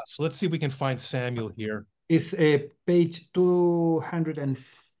 Yeah, so let's see if we can find Samuel here. It's page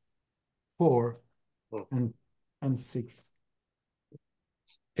 204 and 6.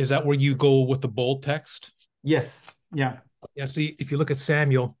 Is that where you go with the bold text? Yes. Yeah. Yeah. See, if you look at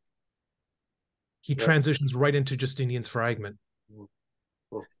Samuel, he transitions right into Justinian's fragment,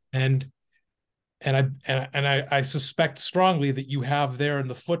 and I suspect strongly that you have there in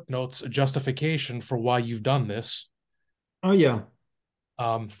the footnotes a justification for why you've done this. Oh yeah.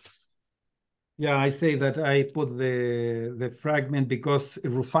 Yeah, I say that I put the fragment because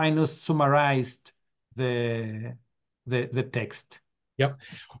Rufinus summarized the text. Yep.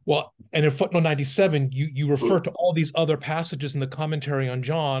 Well, and in footnote 97, you refer to all these other passages in the commentary on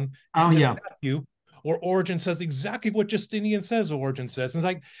John and Matthew, where Origen says exactly what Justinian says Origen says. And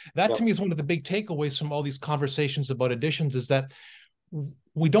like that to me is one of the big takeaways from all these conversations about editions, is that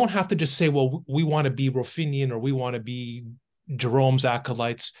we don't have to just say, well, we want to be Rufinian or we want to be Jerome's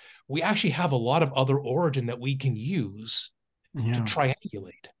acolytes. We actually have a lot of other Origen that we can use to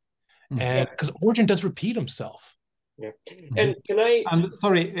triangulate. And because Origen does repeat himself. Yeah. And can I? I'm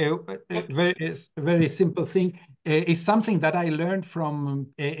sorry, very simple thing. Is something that I learned from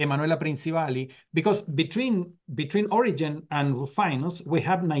Emanuela Principali, because between Origen and Rufinus, we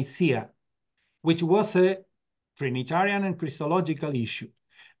have Nicaea, which was a Trinitarian and Christological issue.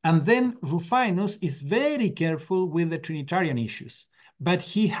 And then Rufinus is very careful with the Trinitarian issues, but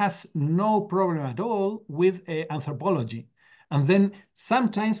he has no problem at all with anthropology. And then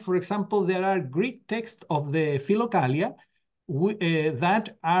sometimes, for example, there are Greek texts of the Philokalia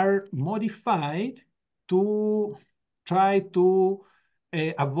that are modified to try to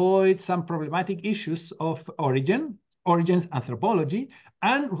avoid some problematic issues of Origen's anthropology,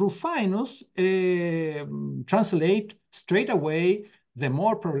 and Rufinus translate straight away the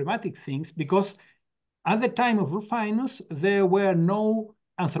more problematic things, because at the time of Rufinus, there were no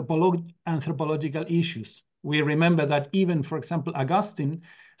anthropological issues. We remember that even, for example, Augustine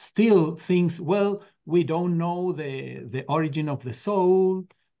still thinks, well, we don't know the origin of the soul,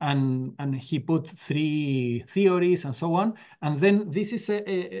 and he put 3 theories and so on. And then this is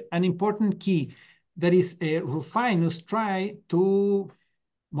an important key. That is, Rufinus tried to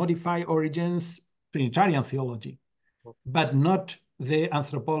modify Origen's Trinitarian theology, but not the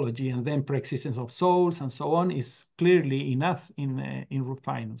anthropology, and then preexistence of souls and so on is clearly enough in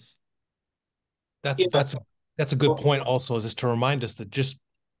Rufinus. That's a good point also, is to remind us that just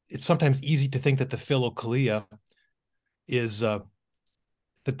it's sometimes easy to think that the Philokalia is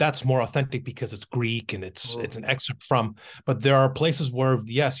that's more authentic because it's Greek and it's an excerpt from, but there are places where,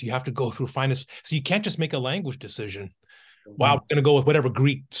 yes, you have to go through Rufinus. So you can't just make a language decision. Wow, we're going to go with whatever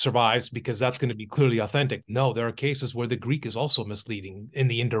Greek survives because that's going to be clearly authentic. No, there are cases where the Greek is also misleading in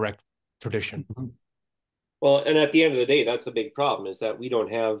the indirect tradition. Well, and at the end of the day, that's the big problem, is that we don't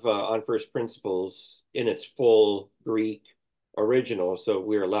have On First Principles in its full Greek original. So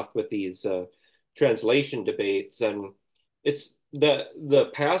we're left with these translation debates. And it's the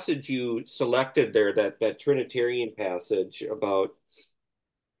passage you selected there, that Trinitarian passage about,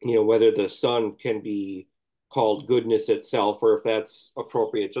 whether the Son can be called goodness itself, or if that's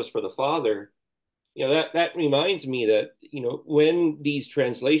appropriate just for the Father. That reminds me that, when these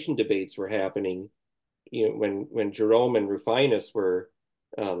translation debates were happening, when Jerome and Rufinus were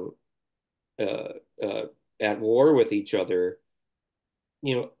at war with each other,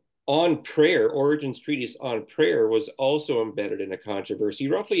 on prayer, Origen's treatise on prayer was also embedded in a controversy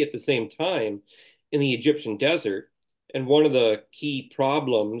roughly at the same time in the Egyptian desert. And one of the key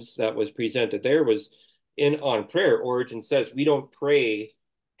problems that was presented there was on prayer, Origen says we don't pray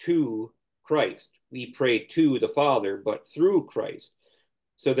to Christ. We pray to the Father, but through Christ.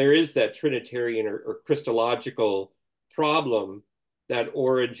 So there is that Trinitarian or Christological problem that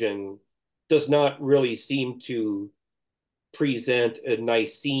Origen does not really seem to present a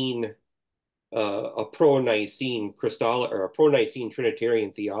Nicene, a pro-Nicene or a pro-Nicene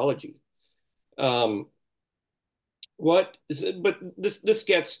Trinitarian theology. But this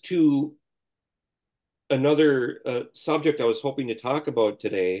gets to another subject I was hoping to talk about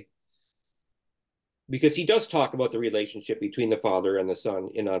today, because he does talk about the relationship between the Father and the Son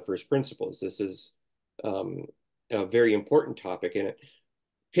in On First Principles. This is a very important topic in it.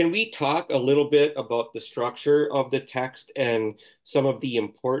 can we talk a little bit about the structure of the text and some of the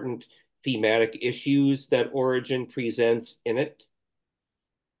important thematic issues that Origen presents in it?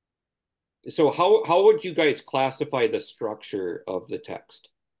 So how would you guys classify the structure of the text?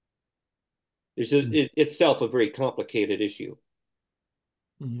 Itself a very complicated issue.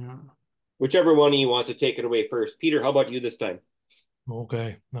 Yeah. Whichever one of you wants to take it away first. Peter, how about you this time?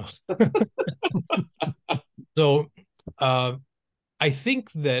 Okay. So I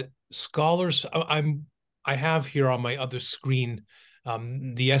think that scholars, I have here on my other screen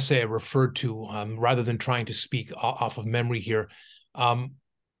the essay I referred to, rather than trying to speak off of memory here.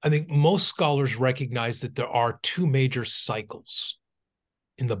 I think most scholars recognize that there are two major cycles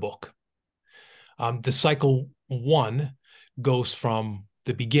in the book. The cycle one goes from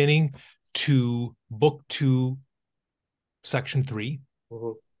the beginning to book 2, section 3.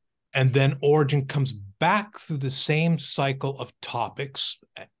 Mm-hmm. And then Origen comes back through the same cycle of topics.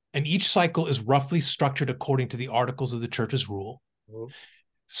 And each cycle is roughly structured according to the Articles of the Church's rule. Mm-hmm.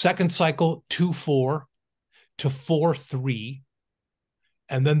 Second cycle, 2:4 to 4:3.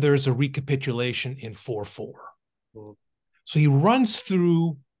 And then there's a recapitulation in 4:4. Mm-hmm. So he runs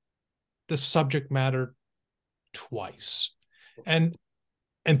through the subject matter twice. And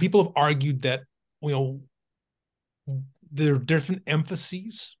people have argued that, there are different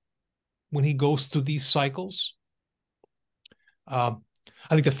emphases when he goes through these cycles. I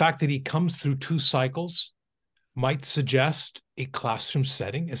think the fact that he comes through 2 cycles might suggest a classroom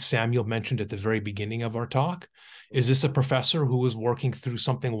setting, as Samuel mentioned at the very beginning of our talk. Is this a professor who is working through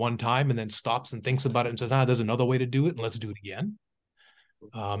something one time and then stops and thinks about it and says, there's another way to do it, and let's do it again?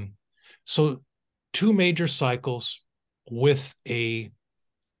 So 2 major cycles with a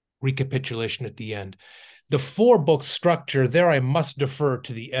recapitulation at the end. The 4-book structure, there I must defer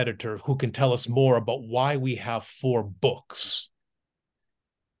to the editor, who can tell us more about why we have 4 books.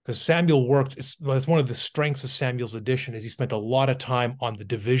 Because Samuel worked, it's one of the strengths of Samuel's edition, is he spent a lot of time on the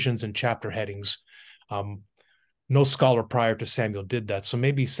divisions and chapter headings. No scholar prior to Samuel did that. So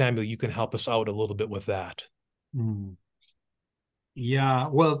maybe, Samuel, you can help us out a little bit with that. Yeah,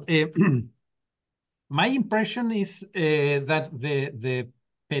 well, my impression is that the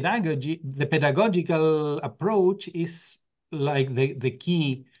pedagogical approach is like the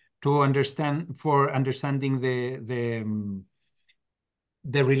key to understanding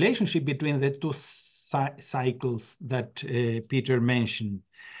the relationship between the 2 cycles that Peter mentioned.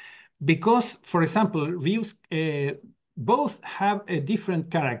 Because, for example, views both have a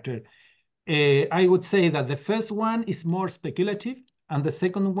different character. I would say that the first one is more speculative, and the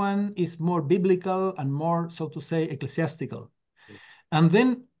second one is more biblical and more, so to say, ecclesiastical. And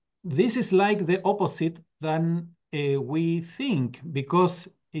then this is like the opposite than we think, because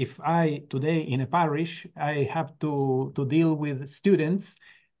if I today in a parish, I have to deal with students,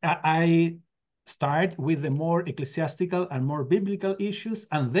 I start with the more ecclesiastical and more biblical issues,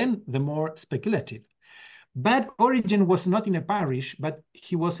 and then the more speculative. But Origen was not in a parish, but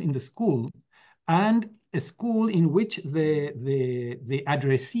he was in the school, and a school in which the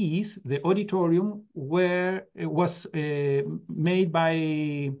addressees, the auditorium, was made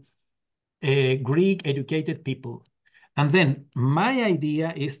by Greek educated people. And then my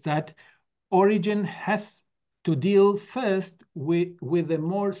idea is that Origen has to deal first with the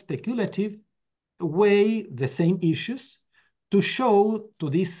more speculative way, the same issues, to show to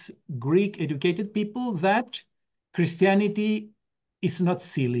these Greek educated people that Christianity is not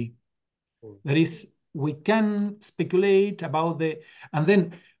silly. That is, we can speculate about and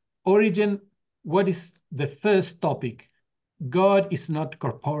then Origen, what is the first topic? God is not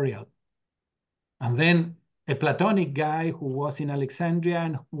corporeal. And then a Platonic guy who was in Alexandria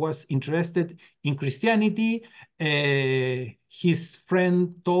and was interested in Christianity, his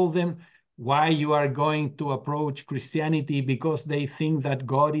friend told them, why you are going to approach Christianity, because they think that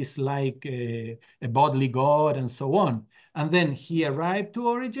God is like a bodily God and so on. And then he arrived to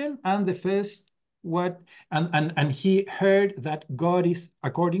Origen, and and he heard that God is,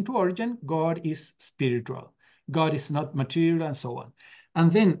 according to Origen, God is spiritual. God is not material and so on.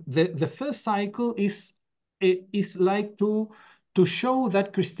 And then the first cycle is like to show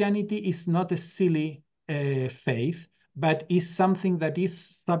that Christianity is not a silly faith, but is something that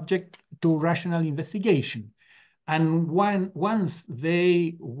is subject to rational investigation. And once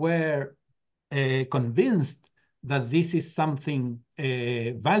they were convinced that this is something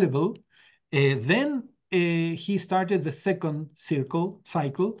valuable, then he started the second cycle,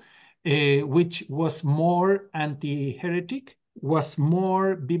 which was more anti-heretic, was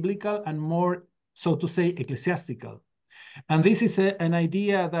more biblical, and more, so to say, ecclesiastical. And this is an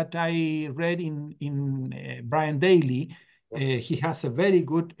idea that I read in Brian Daly. He has a very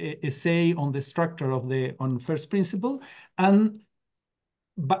good essay on the structure of on first principle,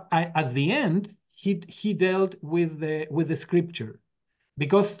 but at the end he dealt with the scripture,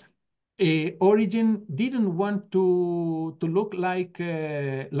 because Origen didn't want to look like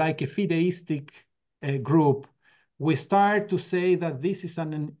a fideistic group. We start to say that this is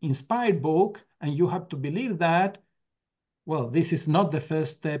an inspired book, and you have to believe that. Well, this is not the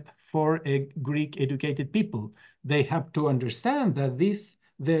first step for a Greek educated people. They have to understand that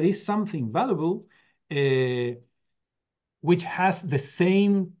there is something valuable, which has the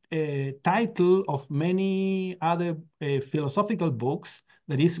same title of many other philosophical books.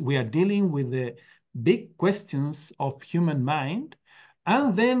 That is, we are dealing with the big questions of human mind.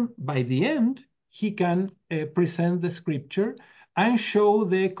 And then by the end, he can present the scripture and show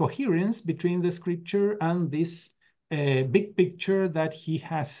the coherence between the scripture and this big picture that he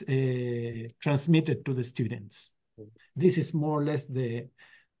has transmitted to the students. This is more or less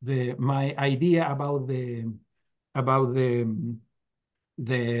my idea about the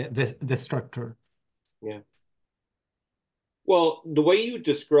structure. Yeah. Well, the way you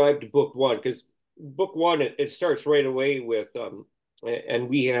described book one, because book one, it starts right away with, and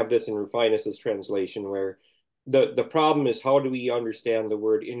we have this in Rufinus's translation, where the problem is, how do we understand the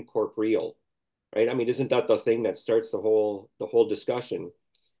word incorporeal, right? I mean, isn't that the thing that starts the whole discussion?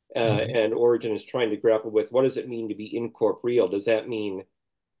 And Origen is trying to grapple with, what does it mean to be incorporeal? Does that mean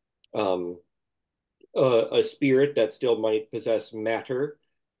a spirit that still might possess matter,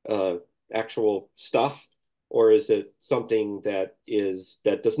 actual stuff, or is it something that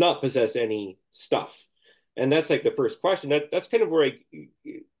does not possess any stuff? And that's like the first question. That's kind of where I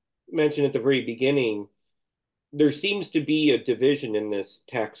mentioned at the very beginning. There seems to be a division in this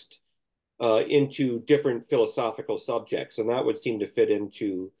text into different philosophical subjects, and that would seem to fit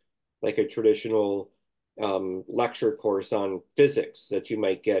into like a traditional lecture course on physics that you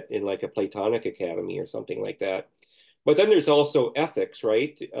might get in like a Platonic academy or something like that. But then there's also ethics,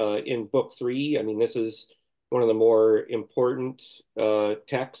 right? In book three, I mean, this is one of the more important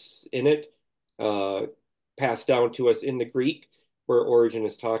texts in it, passed down to us in the Greek, where Origen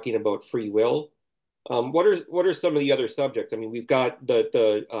is talking about free will. What are some of the other subjects? I mean, we've got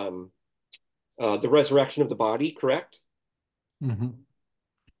the resurrection of the body, correct? Mm-hmm.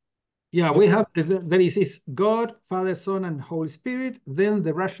 Yeah, we have, there is God, Father, Son, and Holy Spirit, then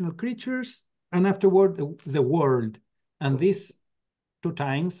the rational creatures, and afterward the world. And this two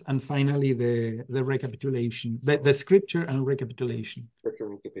times, and finally the recapitulation, the scripture and recapitulation. Scripture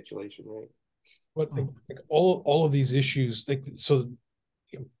and recapitulation, right? But like all of these issues, so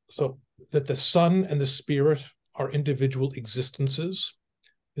that the Son and the Spirit are individual existences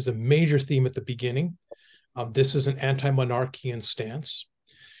is a major theme at the beginning. This is an anti-monarchian stance.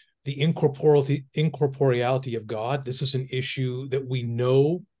 The incorporeality of God, this is an issue that we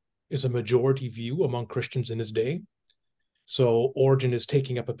know is a majority view among Christians in his day. So Origen is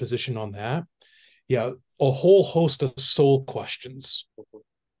taking up a position on that. Yeah, a whole host of soul questions.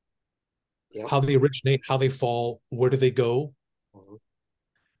 Yeah. How they originate, how they fall, where do they go?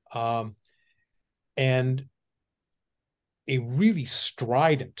 And a really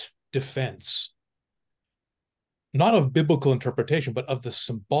strident defense, not of biblical interpretation, but of the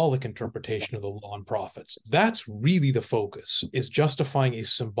symbolic interpretation of the law and prophets. That's really the focus, is justifying a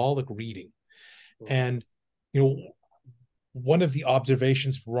symbolic reading. And, one of the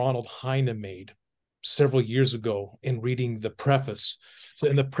observations Ronald Heine made several years ago in reading the preface. So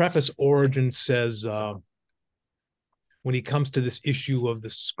in the preface, Origen says, when he comes to this issue of the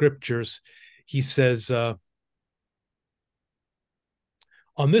scriptures, he says, on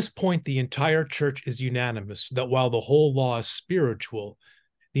this point, the entire church is unanimous that while the whole law is spiritual,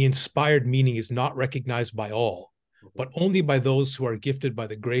 the inspired meaning is not recognized by all, but only by those who are gifted by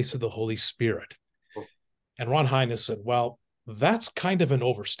the grace of the Holy Spirit. And Ron Heine said, well, that's kind of an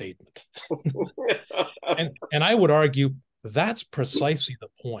overstatement. and I would argue that's precisely the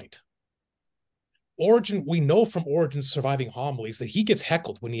point. Origen, we know from Origen's surviving homilies that he gets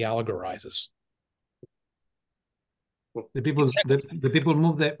heckled when he allegorizes. The people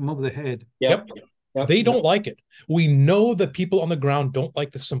move the head. Yep. They don't like it. We know that people on the ground don't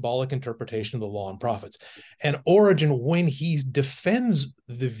like the symbolic interpretation of the law and prophets. And Origen, when he defends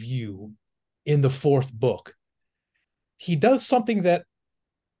the view in the fourth book, he does something that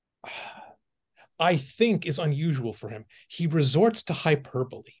I think is unusual for him. He resorts to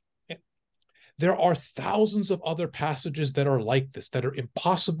hyperbole. There are thousands of other passages that are like this, that are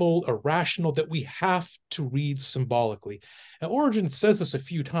impossible, irrational, that we have to read symbolically. And Origen says this a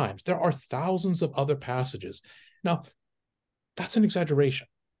few times. There are thousands of other passages. Now, that's an exaggeration.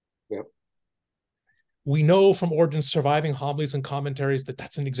 Yep. We know from Origen's surviving homilies and commentaries that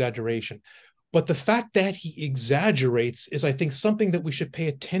that's an exaggeration. But the fact that he exaggerates is, I think, something that we should pay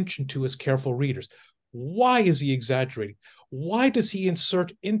attention to as careful readers. Why is he exaggerating? Why does he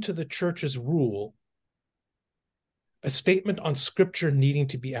insert into the church's rule a statement on scripture needing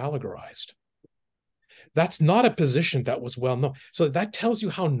to be allegorized? That's not a position that was well known. So that tells you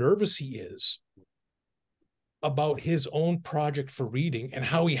how nervous he is about his own project for reading and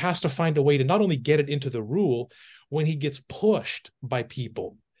how he has to find a way to not only get it into the rule when he gets pushed by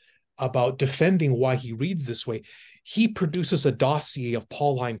people about defending why he reads this way. He produces a dossier of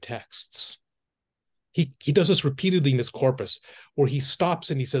Pauline texts. He does this repeatedly in his corpus, where he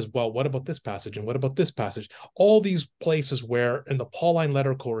stops and he says, well, what about this passage? And what about this passage? All these places where in the Pauline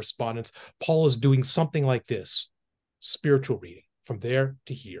letter correspondence, Paul is doing something like this, spiritual reading from there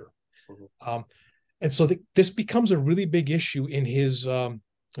to here. Mm-hmm. And so this becomes a really big issue in his, let's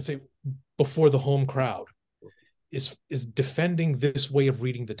say, before the home crowd, is defending this way of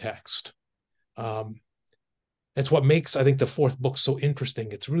reading the text. It's what makes, I think, the fourth book so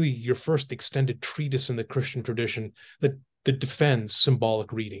interesting. It's really your first extended treatise in the Christian tradition that defends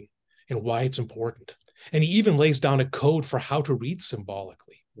symbolic reading and why it's important. And he even lays down a code for how to read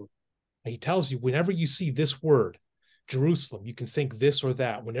symbolically. And he tells you, whenever you see this word, Jerusalem, you can think this or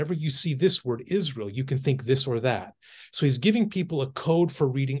that. Whenever you see this word, Israel, you can think this or that. So he's giving people a code for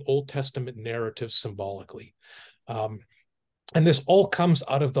reading Old Testament narratives symbolically. And this all comes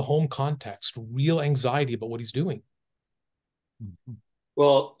out of the home context, real anxiety about what he's doing.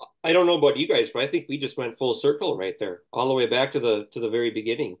 Well, I don't know about you guys, but I think we just went full circle right there, all the way back to the very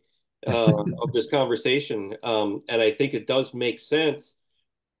beginning of this conversation. And I think it does make sense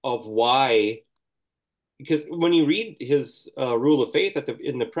of why, because when you read his rule of faith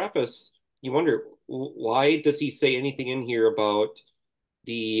in the preface, you wonder, why does he say anything in here about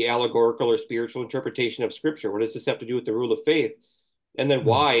the allegorical or spiritual interpretation of scripture? What does this have to do with the rule of faith? And then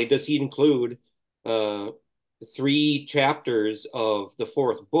why does he include 3 chapters of the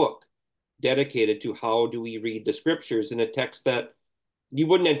fourth book dedicated to how do we read the scriptures in a text that you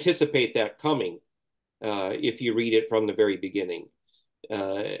wouldn't anticipate that coming if you read it from the very beginning?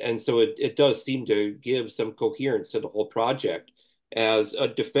 And so it does seem to give some coherence to the whole project as a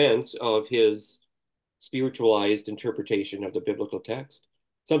defense of his spiritualized interpretation of the biblical text.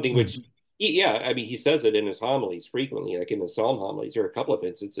 Something which, he says it in his homilies frequently, like in the Psalm homilies. There are a couple of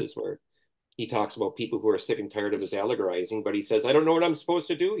instances where he talks about people who are sick and tired of his allegorizing, but he says, I don't know what I'm supposed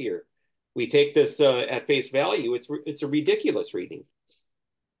to do here. We take this at face value. It's a ridiculous reading.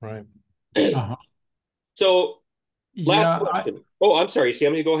 Right. So last question. I'm sorry,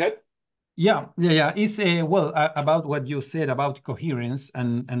 Sammy, go ahead. Yeah. It's about what you said about coherence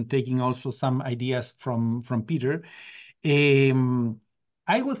and taking also some ideas from Peter.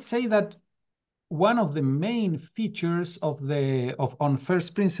 I would say that one of the main features of on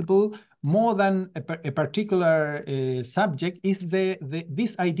first principle, more than a particular subject, is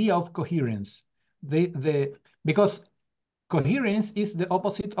this idea of coherence. Because coherence is the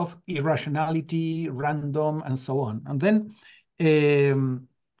opposite of irrationality, random, and so on. And then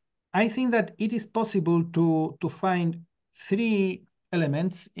I think that it is possible to find 3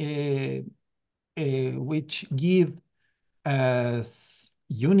 elements which give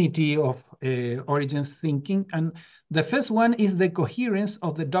unity of Origen's thinking. And the first one is the coherence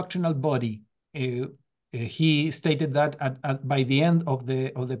of the doctrinal body. He stated that by the end of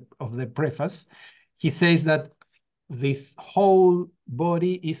the preface, he says that this whole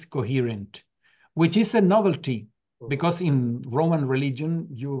body is coherent, which is a novelty, because in Roman religion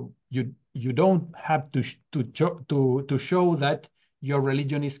you don't have to show that your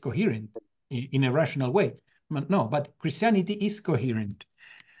religion is coherent in a rational way. No, but Christianity is coherent.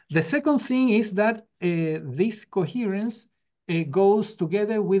 The second thing is that this coherence goes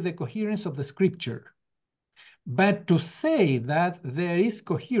together with the coherence of the scripture. But to say that there is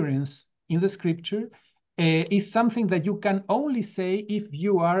coherence in the scripture is something that you can only say if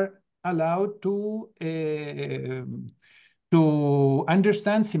you are allowed to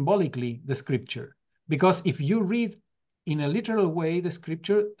understand symbolically the scripture. Because if you read in a literal way the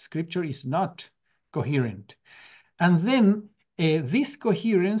scripture is not coherent. And then this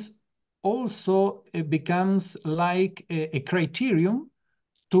coherence also becomes like a criterion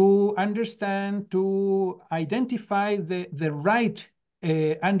to understand, to identify the right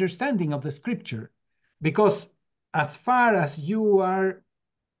understanding of the scripture. Because as far as you are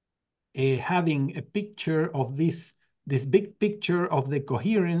having a picture of this big picture of the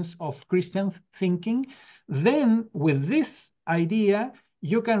coherence of Christian thinking, then with this idea,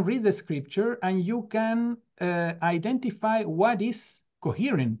 you can read the scripture and you can identify what is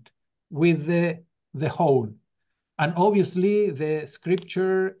coherent with the the whole. And obviously, the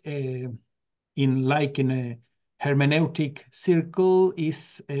scripture, in a hermeneutic circle,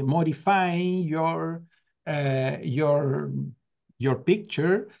 is modifying your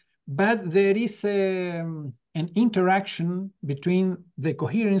picture, but there is an interaction between the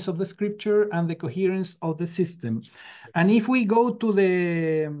coherence of the scripture and the coherence of the system. And if we go to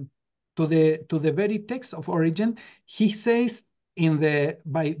the very text of Origen, he says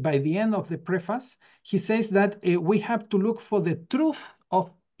by the end of the preface, he says that we have to look for the truth of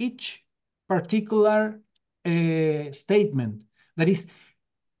each particular statement. That is,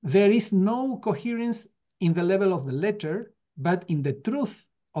 there is no coherence in the level of the letter, but in the truth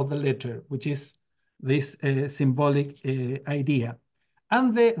of the letter, which is this symbolic idea.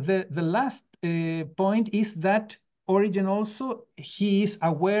 And the last point is that Origen also, he is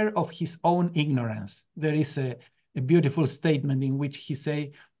aware of his own ignorance. There is a beautiful statement in which he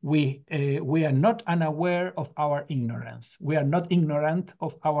say, we are not unaware of our ignorance. We are not ignorant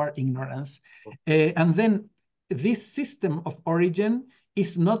of our ignorance. And then this system of Origen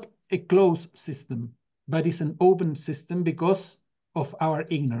is not a closed system, but it's an open system because of our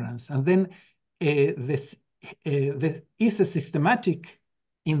ignorance. And then this is a systematic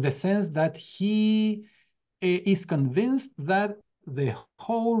in the sense that he is convinced that the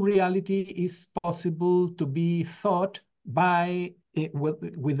whole reality is possible to be thought by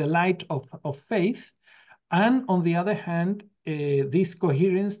with the light of faith. And on the other hand, this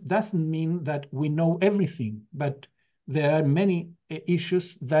coherence doesn't mean that we know everything, but there are many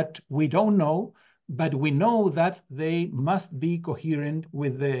issues that we don't know, but we know that they must be coherent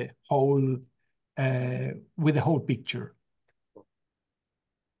with the whole picture.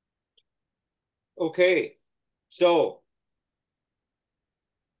 Okay, so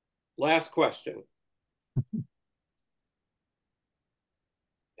last question.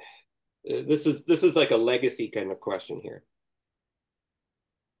 This is like a legacy kind of question here.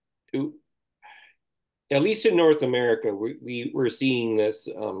 At least in North America, we're seeing this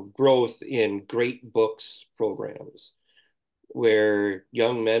growth in great books programs where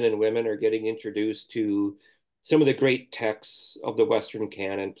young men and women are getting introduced to some of the great texts of the Western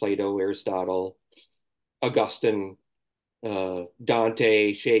canon, Plato, Aristotle, Augustine,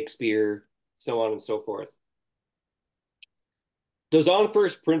 Dante, Shakespeare, so on and so forth. Does On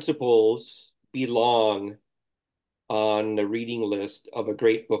First Principles belong on the reading list of a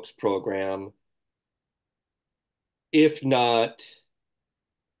great books program? If not,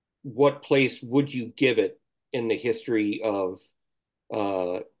 what place would you give it in the history of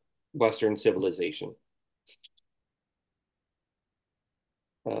Western civilization?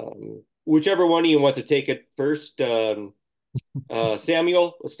 Whichever one of you wants to take it first.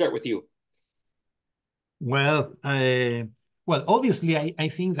 Samuel, let's start with you. Well, obviously, I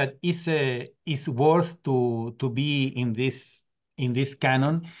think that is worth to be in this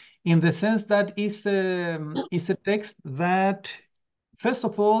canon, in the sense that is a text that, first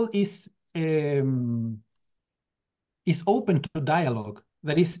of all, is open to dialogue.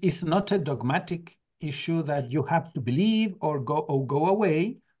 That is not a dogmatic issue that you have to believe or go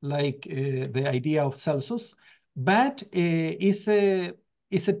away, like the idea of Celsus, but is a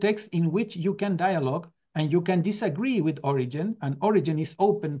text in which you can dialogue and you can disagree with Origen, and Origen is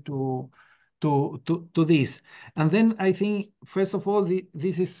open to this. And then I think, first of all,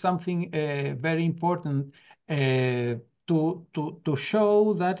 this is something very important to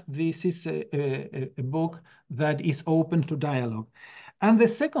show that this is a book that is open to dialogue. And the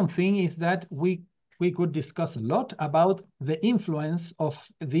second thing is that we could discuss a lot about the influence of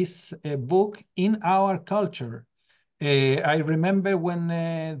this book in our culture. I remember when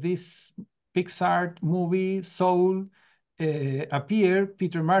this Pixar movie Soul appeared,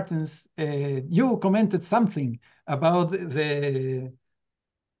 Peter Martens, you commented something about in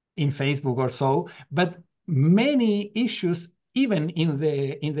Facebook or so, but many issues, even in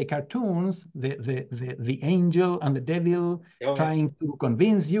the cartoons, the angel and the devil trying to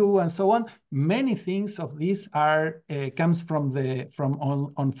convince you and so on. Many things of this are comes from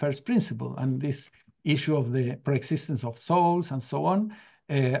on first principle, and this issue of the preexistence of souls and so on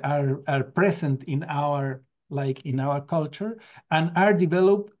are present in our culture and are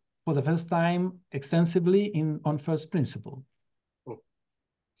developed for the first time extensively on first principle.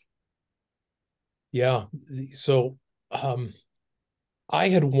 Yeah. So I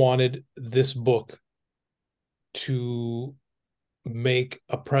had wanted this book to make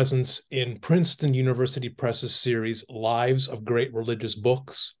a presence in Princeton University Press's series, Lives of Great Religious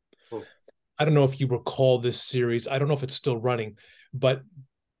Books. I don't know if you recall this series. I don't know if it's still running, but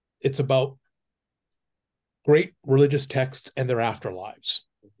it's about great religious texts and their afterlives.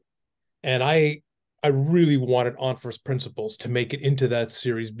 And I I really wanted On First Principles to make it into that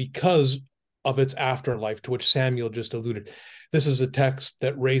series because of its afterlife, to which Samuel just alluded. This is a text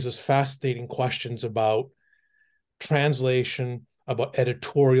that raises fascinating questions about translation, about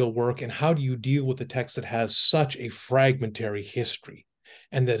editorial work, and how do you deal with a text that has such a fragmentary history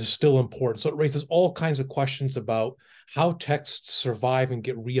and that is still important. So it raises all kinds of questions about how texts survive and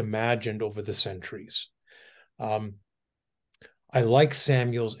get reimagined over the centuries. I like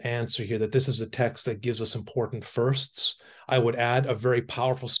Samuel's answer here that this is a text that gives us important firsts. I would add a very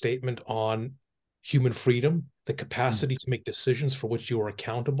powerful statement on human freedom, the capacity to make decisions for which you are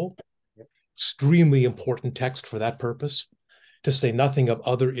accountable. Extremely important text for that purpose, to say nothing of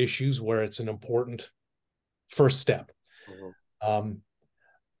other issues where it's an important first step.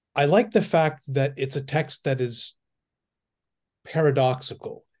 I like the fact that it's a text that is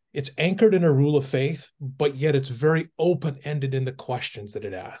paradoxical. It's anchored in a rule of faith, but yet it's very open-ended in the questions that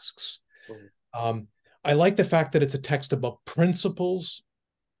it asks. I like the fact that it's a text about principles,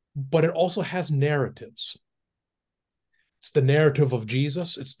 but it also has narratives. It's the narrative of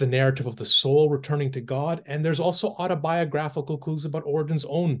Jesus. It's the narrative of the soul returning to God. And there's also autobiographical clues about Origen's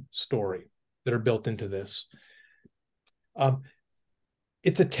own story that are built into this.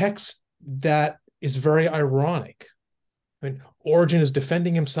 It's a text that is very ironic. I mean, Origen is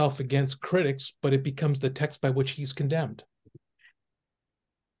defending himself against critics, but it becomes the text by which he's condemned.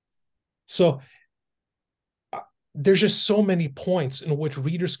 So there's just so many points in which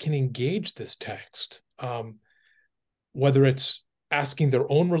readers can engage this text, whether it's asking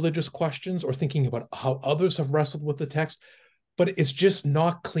their own religious questions or thinking about how others have wrestled with the text, but it's just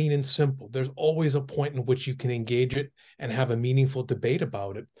not clean and simple. There's always a point in which you can engage it and have a meaningful debate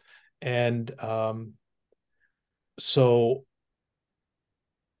about it. And so,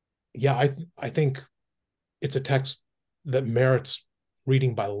 yeah, I think it's a text that merits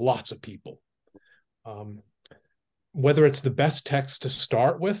reading by lots of people. Whether it's the best text to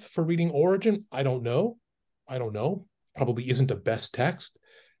start with for reading Origen, I don't know. Probably isn't a best text.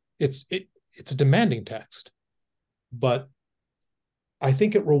 It's a demanding text, but I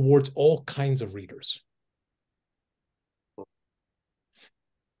think it rewards all kinds of readers.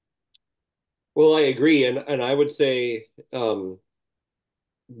 Well, I agree, and I would say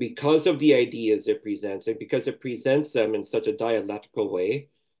because of the ideas it presents, and because it presents them in such a dialectical way,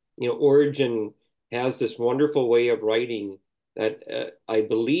 Origen has this wonderful way of writing that I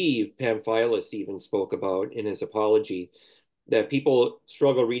believe Pamphilus even spoke about in his Apology, that people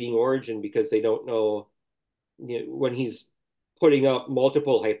struggle reading Origen because they don't know, when he's putting up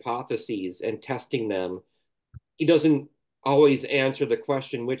multiple hypotheses and testing them, he doesn't always answer the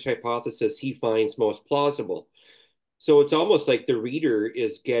question which hypothesis he finds most plausible. So it's almost like the reader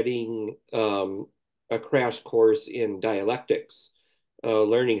is getting a crash course in dialectics,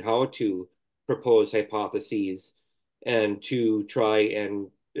 learning how to propose hypotheses and to try and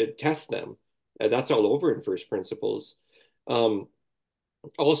test them. That's all over in First Principles.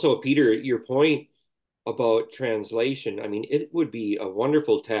 Also, Peter, your point about translation, I mean, it would be a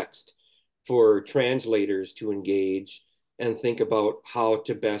wonderful text for translators to engage and think about how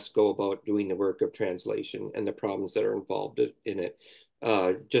to best go about doing the work of translation and the problems that are involved in it,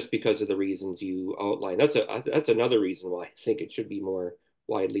 just because of the reasons you outlined. That's another reason why I think it should be more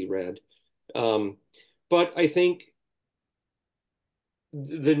widely read. But I think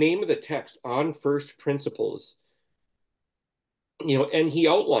the name of the text, On First Principles, and he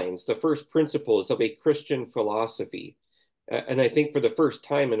outlines the first principles of a Christian philosophy. And I think for the first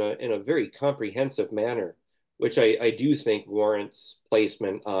time in a very comprehensive manner, which I do think warrants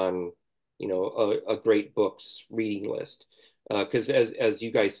placement on, a great books reading list. Because as you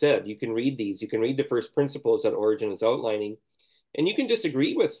guys said, you can read these, you can read the first principles that Origen is outlining, and you can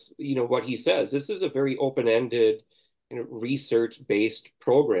disagree with, what he says. This is a very open-ended, research-based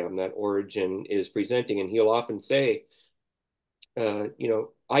program that Origen is presenting, and he'll often say,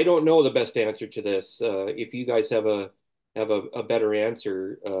 I don't know the best answer to this. If you guys have a better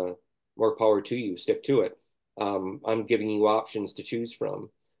answer, more power to you. Stick to it. I'm giving you options to choose from.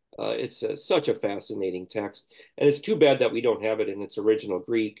 It's such a fascinating text, and it's too bad that we don't have it in its original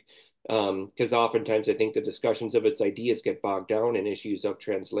Greek, because oftentimes I think the discussions of its ideas get bogged down in issues of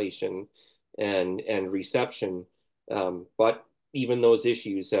translation and reception. But even those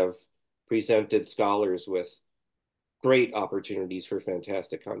issues have presented scholars with great opportunities for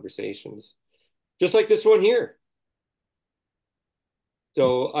fantastic conversations, just like this one here.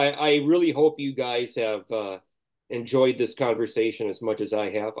 So I really hope you guys have enjoyed this conversation as much as I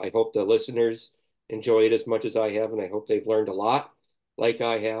have. I hope the listeners enjoy it as much as I have, and I hope they've learned a lot like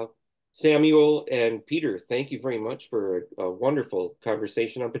I have. Samuel and Peter, thank you very much for a wonderful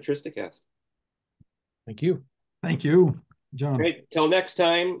conversation on PatristiCast. Thank you. Thank you, John. Right. Till next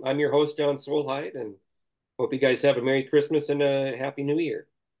time, I'm your host, John Solheid, and hope you guys have a Merry Christmas and a Happy New Year.